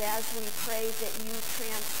ask that as we pray that you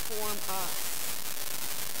transform us,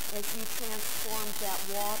 as you transform that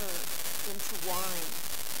water into wine,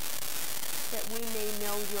 that we may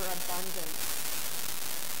know your abundance,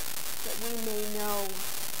 that we may know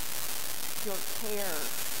your care,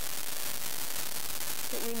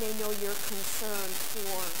 that we may know your concern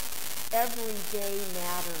for everyday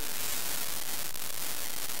matters.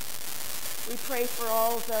 We pray for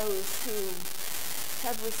all those who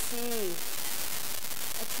have received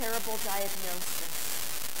a terrible diagnosis,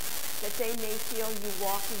 that they may feel you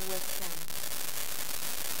walking with them.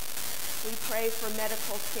 We pray for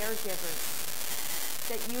medical caregivers,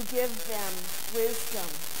 that you give them wisdom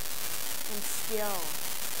and skill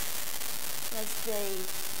as they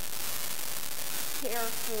care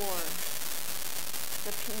for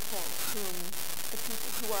the people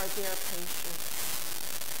who are their patients.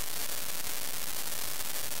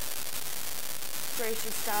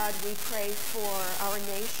 Gracious God, we pray for our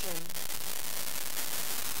nation,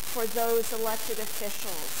 for those elected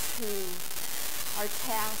officials who are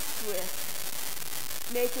tasked with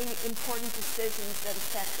making important decisions that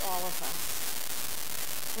affect all of us.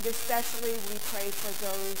 And especially we pray for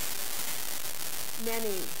those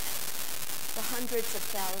many, the hundreds of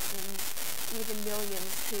thousands, even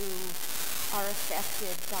millions who are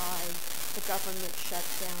affected by the government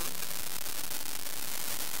shutdown,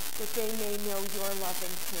 that they may know your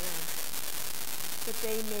loving care, that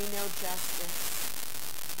they may know justice,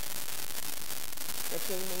 that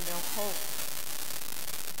they may know hope.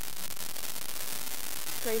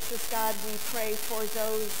 Gracious God, we pray for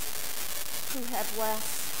those who have less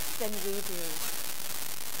than we do.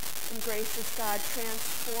 And gracious God,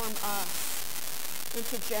 transform us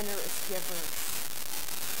into generous givers,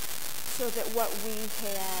 so that what we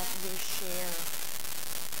have, we share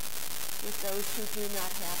with those who do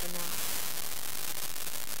not have enough.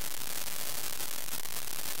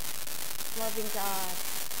 Loving God,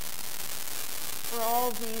 for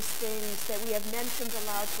all these things that we have mentioned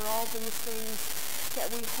aloud, for all these things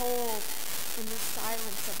that we hold in the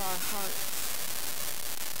silence of our hearts,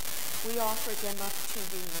 we offer them up to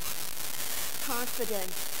you,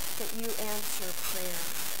 confident that you answer prayer.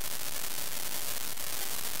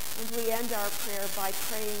 And we end our prayer by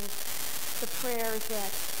praying the prayer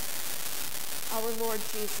that our Lord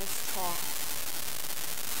Jesus taught.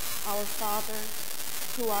 Our Father,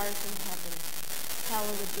 who art in heaven,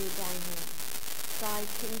 hallowed be thy name. Thy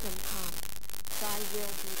kingdom come, thy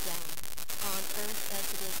will be done, on earth as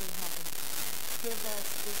it is in heaven. Give us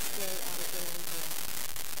this day our daily bread,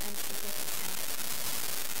 and forgive us our sins,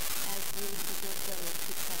 as we forgive those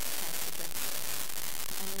who trespass against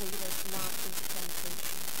us. And lead us not into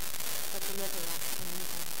temptation, but deliver us from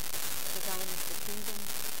evil. For thine is the kingdom,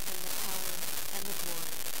 and the power, and the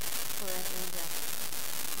glory, forever and ever.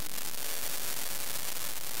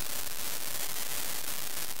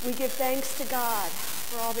 We give thanks to God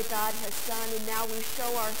for all that God has done, and now we show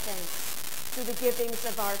our thanks through the givings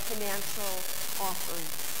of our financial offerings.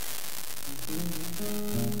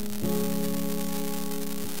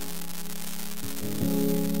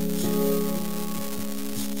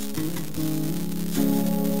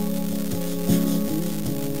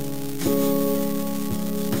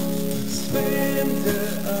 splendor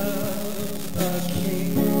of a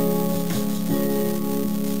king,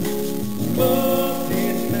 clothed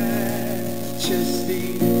in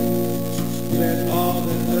majesty. Let all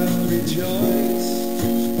the earth rejoice,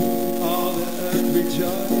 all the earth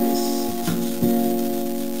rejoice.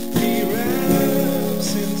 He wraps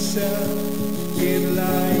himself in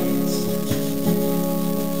light,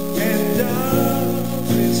 and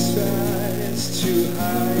darkness tries to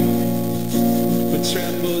hide, but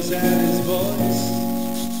trembles at his voice,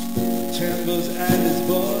 trembles at his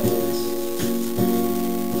voice.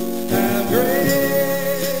 How great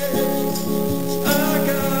is our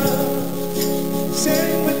God?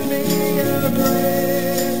 Sing with me, how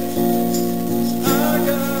great is our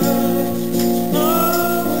God?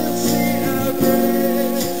 Oh, we'll see how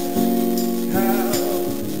great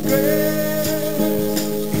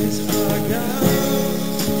is our God.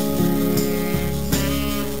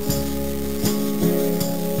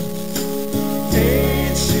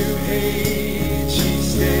 Age to age he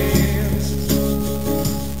stands.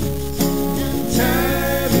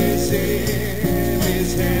 Time is in his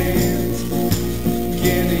hands.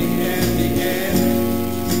 Beginning and the end.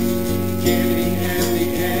 Beginning and the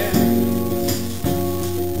end.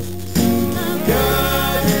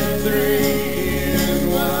 God and three in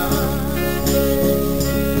one.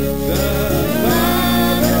 The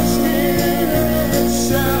Father, Spirit,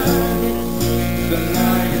 Son. The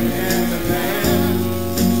Lion and the Lamb.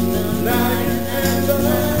 The Lion and the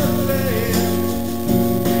Lamb.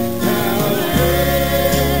 How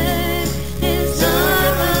great is our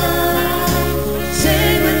God?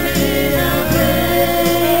 Sing with me, how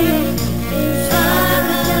great is our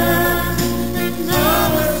God? All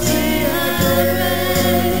will see how great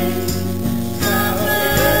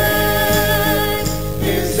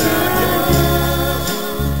is our God.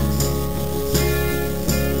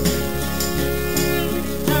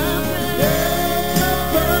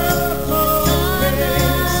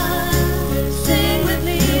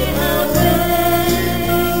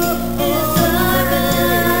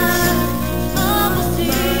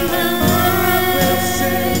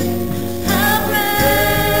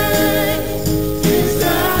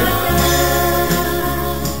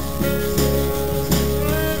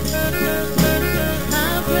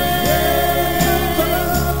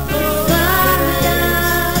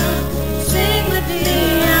 Sing with me,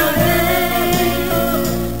 how great is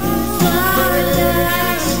our God?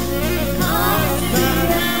 All will see how great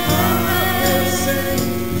is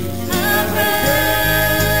our God.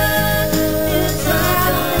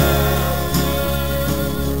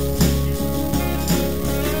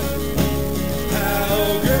 How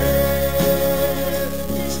great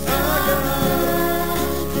is our God?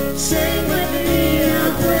 Sing with me, how great is our God? All will see how great is our How great is our God? Sing with me, how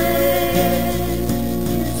great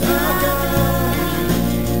is our God?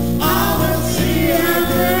 All will see how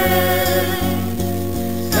great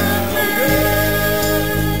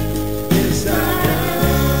is our God.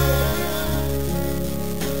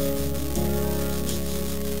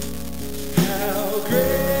 How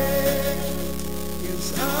great is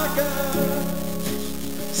our God?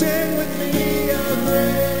 Sing with me, how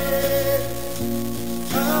great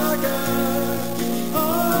our God.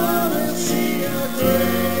 Oh, we'll see how great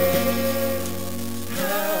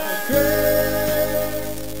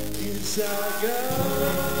is our God.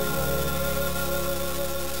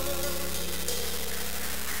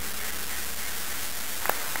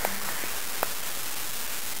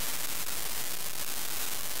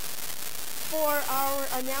 For our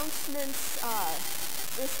announcements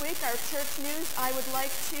this week, our church news, I would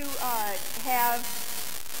like to have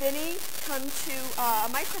Vinny come to a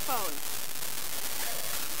microphone.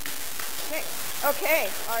 Okay,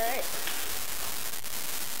 all right.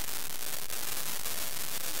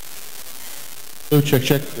 Oh, check,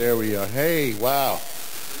 check. There we are. Hey, wow.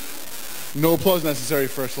 No applause necessary,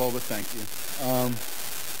 first of all, but thank you.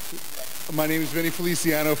 My name is Vinny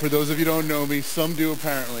Feliciano. For those of you who don't know me, some do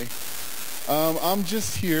apparently. I'm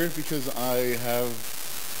just here because I have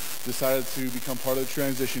decided to become part of the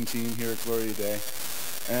transition team here at Gloria Day.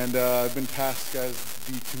 And I've been tasked as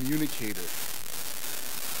the communicator.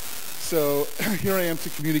 So here I am to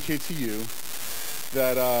communicate to you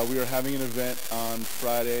that we are having an event on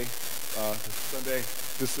Friday, Sunday,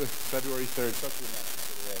 this February 3rd.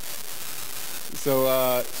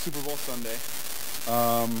 So Super Bowl Sunday.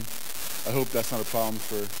 I hope that's not a problem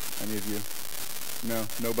for any of you. No?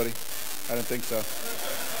 Nobody? I didn't think so.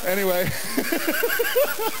 Anyway,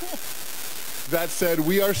 that said,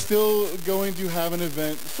 we are still going to have an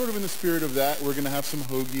event, sort of in the spirit of that. We're going to have some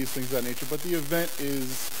hoagies, things of that nature, but the event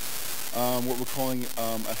is what we're calling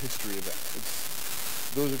a history event.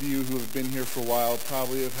 Those of you who have been here for a while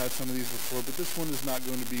probably have had some of these before, but this one is not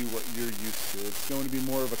going to be what you're used to. It's going to be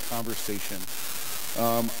more of a conversation.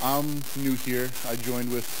 I'm new here. I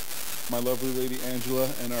joined with my lovely lady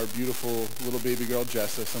Angela and our beautiful little baby girl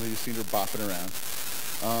Jessa. Some of you have seen her bopping around.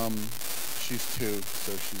 She's 2,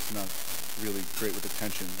 so she's not really great with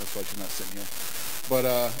attention. That's why she's not sitting here. But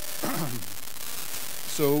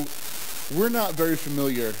so we're not very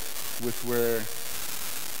familiar with where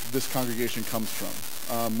this congregation comes from.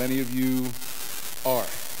 Many of you are.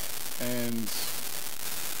 And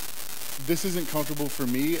this isn't comfortable for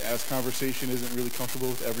me, as conversation isn't really comfortable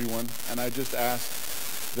with everyone. And I just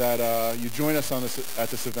ask that you join us on at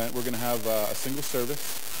this event. We're going to have a single service,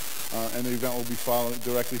 and the event will be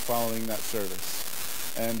directly following that service.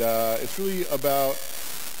 And it's really about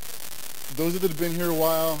those that have been here a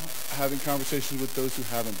while having conversations with those who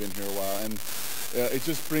haven't been here a while. And it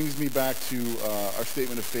just brings me back to our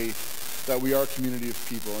statement of faith that we are a community of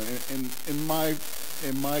people. And in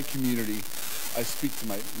my community, I speak to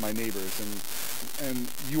my neighbors, and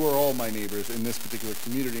you are all my neighbors in this particular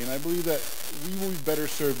community. And I believe that we will be better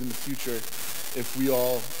served in the future if we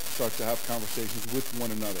all start to have conversations with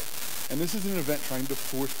one another. And this is an event trying to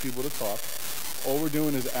force people to talk. All we're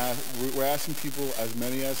doing is we're asking people, as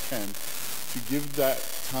many as can, to give that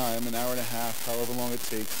time, an hour and a half, however long it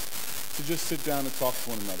takes, to just sit down and talk to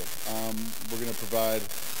one another. We're going to provide,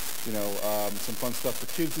 some fun stuff for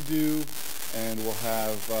kids to do, and we'll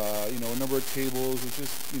have, a number of tables with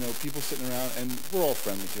just, people sitting around, and we're all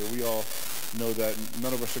friendly here. We all know that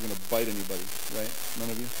none of us are going to bite anybody, right? None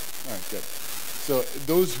of you? All right, good. So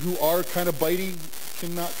those who are kind of bitey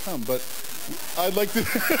cannot come, but I'd like to,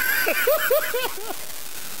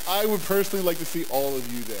 I would personally like to see all of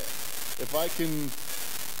you there. If I can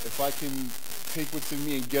take what's in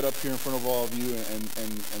me and get up here in front of all of you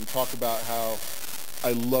and talk about how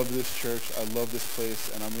I love this church, I love this place,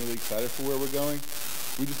 and I'm really excited for where we're going.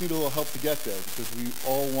 We just need a little help to get there, because we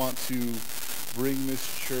all want to bring this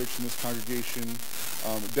church and this congregation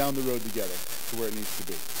down the road together to where it needs to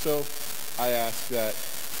be. So I ask that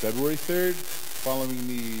February 3rd, following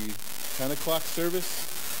the 10 o'clock service,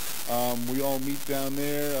 we all meet down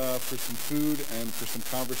there for some food and for some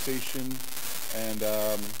conversation, and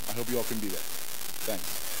I hope you all can be there.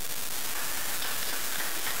 Thanks.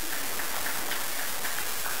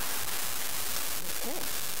 Okay.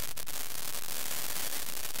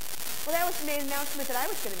 Well, that was the main announcement that I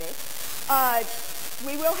was going to make.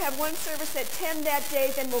 We will have one service at 10 that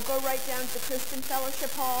day, then we'll go right down to the Christian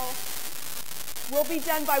Fellowship Hall. We'll be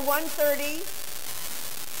done by 1:30.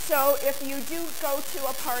 So if you do go to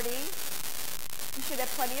a party, you should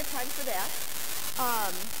have plenty of time for that.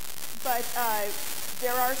 But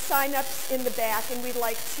there are sign-ups in the back, and we'd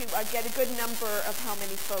like to get a good number of how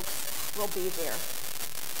many folks will be there.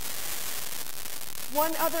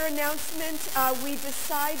 One other announcement, we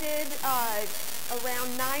decided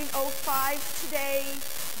around 9:05 today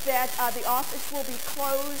that the office will be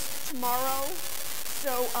closed tomorrow.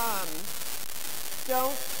 So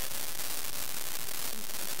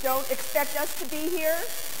don't expect us to be here,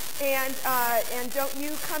 and don't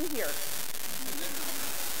you come here.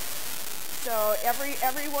 So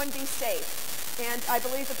everyone be safe. And I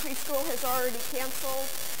believe the preschool has already canceled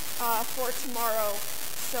for tomorrow.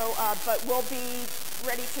 So, but we'll be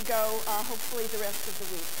ready to go hopefully the rest of the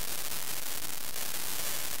week.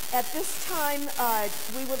 At this time,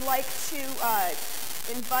 we would like to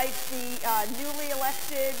invite the newly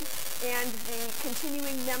elected and the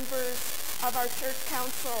continuing members of our church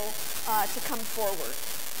council to come forward.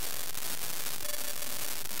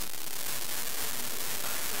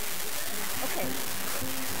 Okay.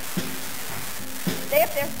 Stay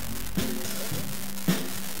up there.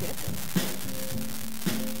 Get up there.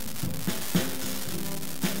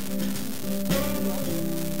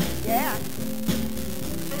 Yeah.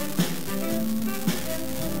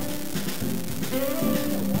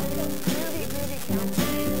 Groovy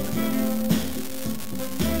council.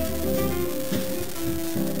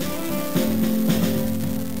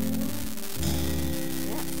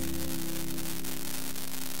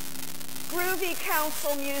 Groovy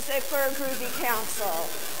council music for a groovy council.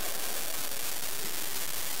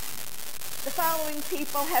 The following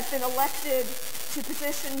people have been elected to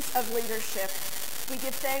positions of leadership. We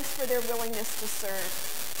give thanks for their willingness to serve.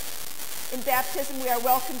 In baptism, we are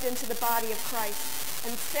welcomed into the body of Christ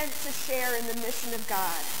and sent to share in the mission of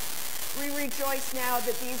God. We rejoice now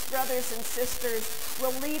that these brothers and sisters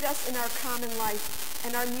will lead us in our common life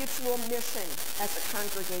and our mutual mission as a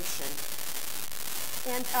congregation.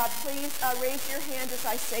 And please raise your hand as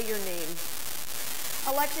I say your name.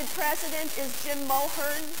 Elected president is Jim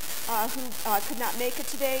Mulhern, who could not make it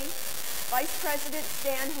today. Vice President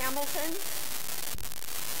Stan Hamilton,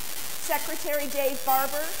 Secretary Dave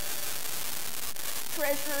Barber,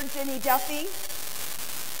 Treasurer Ginny Duffy,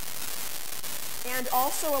 and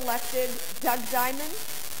also elected Doug Diamond,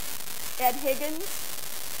 Ed Higgins,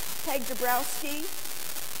 Peg Dabrowski,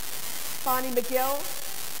 Bonnie McGill,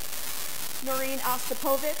 Noreen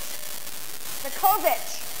Ostapovich,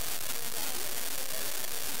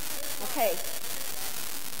 okay,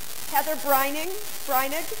 Heather Breinig,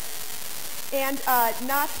 and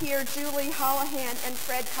not here, Julie Hollahan and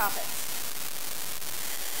Fred Koppitz.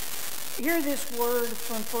 Hear this word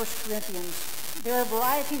from 1 Corinthians. There are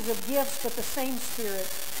varieties of gifts, but the same Spirit.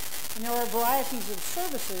 And there are varieties of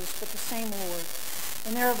services, but the same Lord.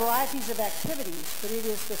 And there are varieties of activities, but it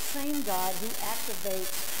is the same God who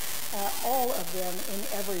activates all of them in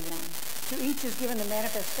everyone. To each is given the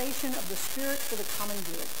manifestation of the Spirit for the common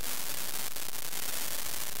good.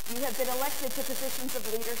 You have been elected to positions of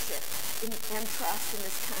leadership and trust in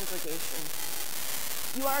this congregation.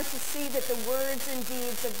 You are to see that the words and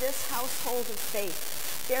deeds of this household of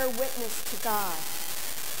faith bear witness to God,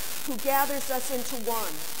 who gathers us into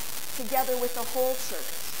one, together with the whole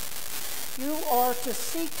church. You are to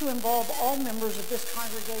seek to involve all members of this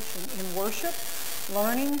congregation in worship,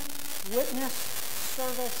 learning, witness,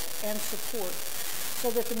 service, and support,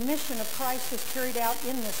 so that the mission of Christ is carried out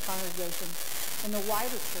in this congregation, in the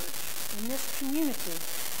wider church, in this community,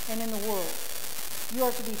 and in the world. You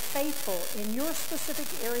are to be faithful in your specific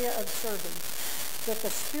area of serving, that the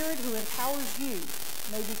Spirit who empowers you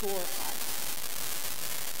may be glorified.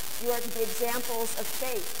 You are to be examples of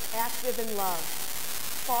faith, active in love,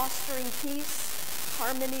 fostering peace,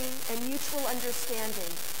 harmony, and mutual understanding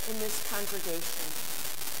in this congregation.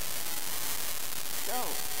 So,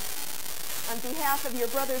 on behalf of your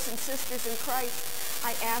brothers and sisters in Christ,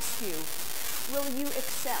 I ask you, will you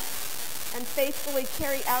accept and faithfully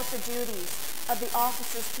carry out the duties of the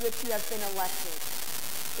offices to which you have been elected?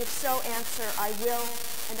 If so, answer, I will,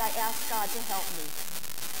 and I ask God to help me.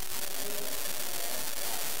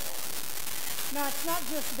 Now, it's not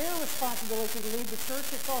just their responsibility to lead the church,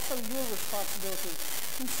 it's also your responsibility.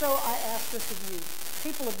 And so I ask this of you,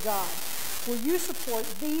 people of God, will you support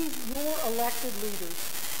these, your elected leaders,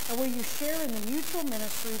 and will you share in the mutual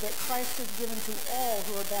ministry that Christ has given to all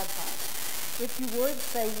who are baptized? If you would,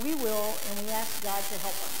 say, we will, and we ask God to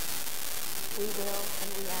help us. We will, and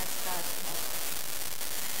we ask God to help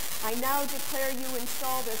us. I now declare you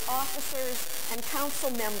installed as officers and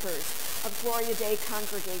council members of Gloria Dei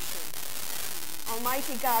Congregation.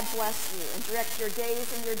 Almighty God bless you and direct your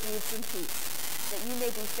days and your deeds in peace, that you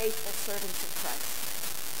may be faithful servants of Christ.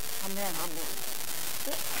 Amen. Amen.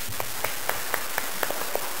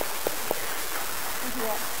 Thank you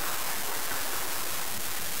all.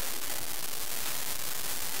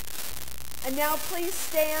 And now please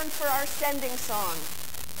stand for our sending song.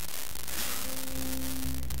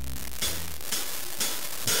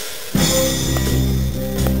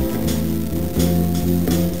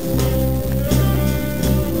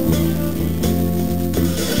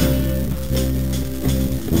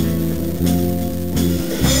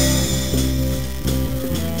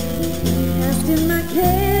 Casting my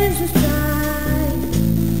cares aside,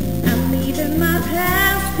 I'm leaving my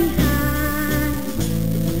past behind.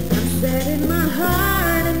 I'm setting my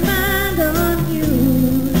heart and mind on you,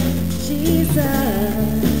 Jesus.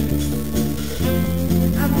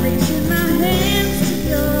 I'm reaching my hands to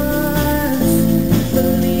yours,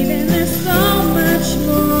 believing there's so much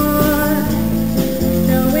more,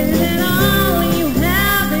 knowing that all you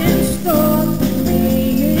have in store for me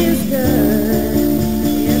is good.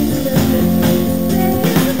 It's good. Today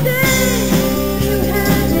is the day.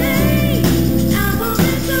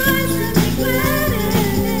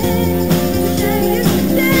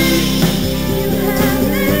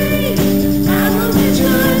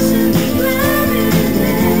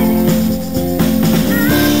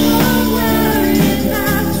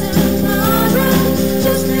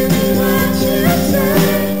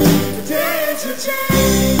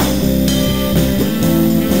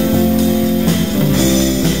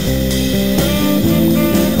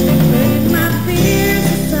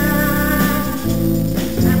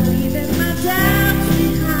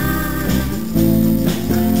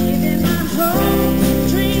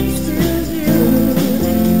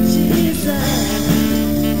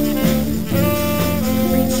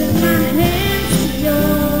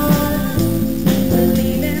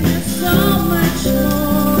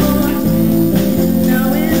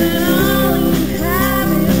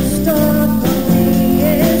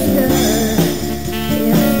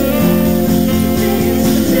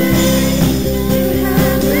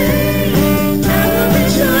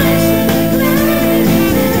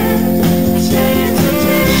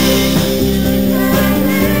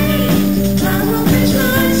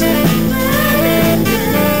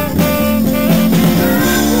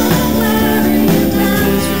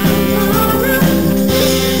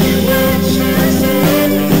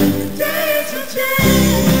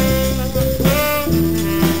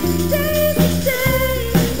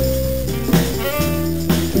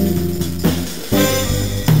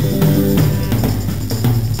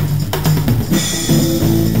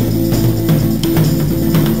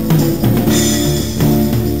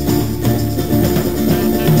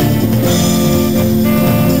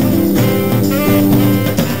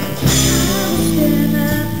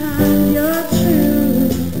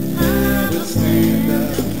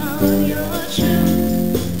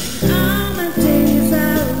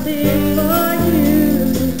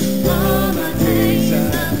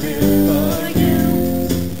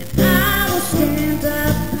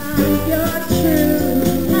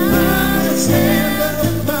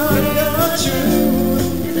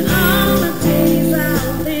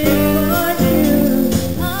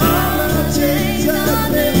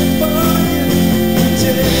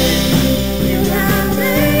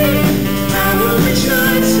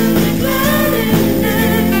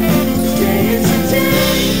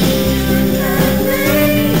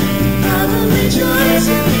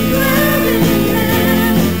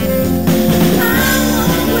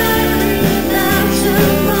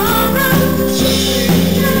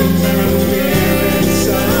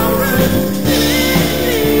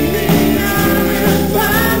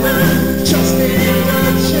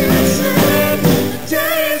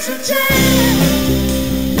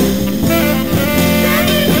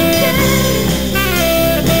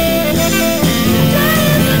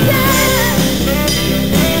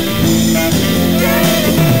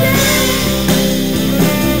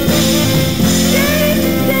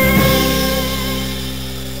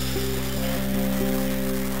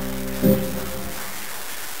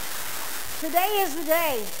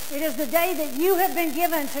 the day that you have been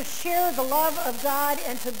given to share the love of God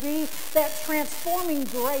and to be that transforming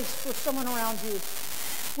grace for someone around you.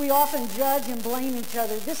 We often judge and blame each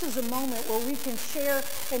other. This is a moment where we can share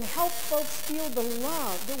and help folks feel the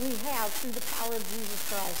love that we have through the power of Jesus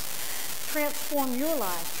Christ. Transform your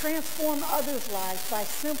life. Transform others' lives by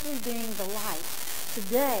simply being the light.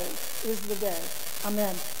 Today is the day.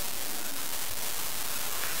 Amen.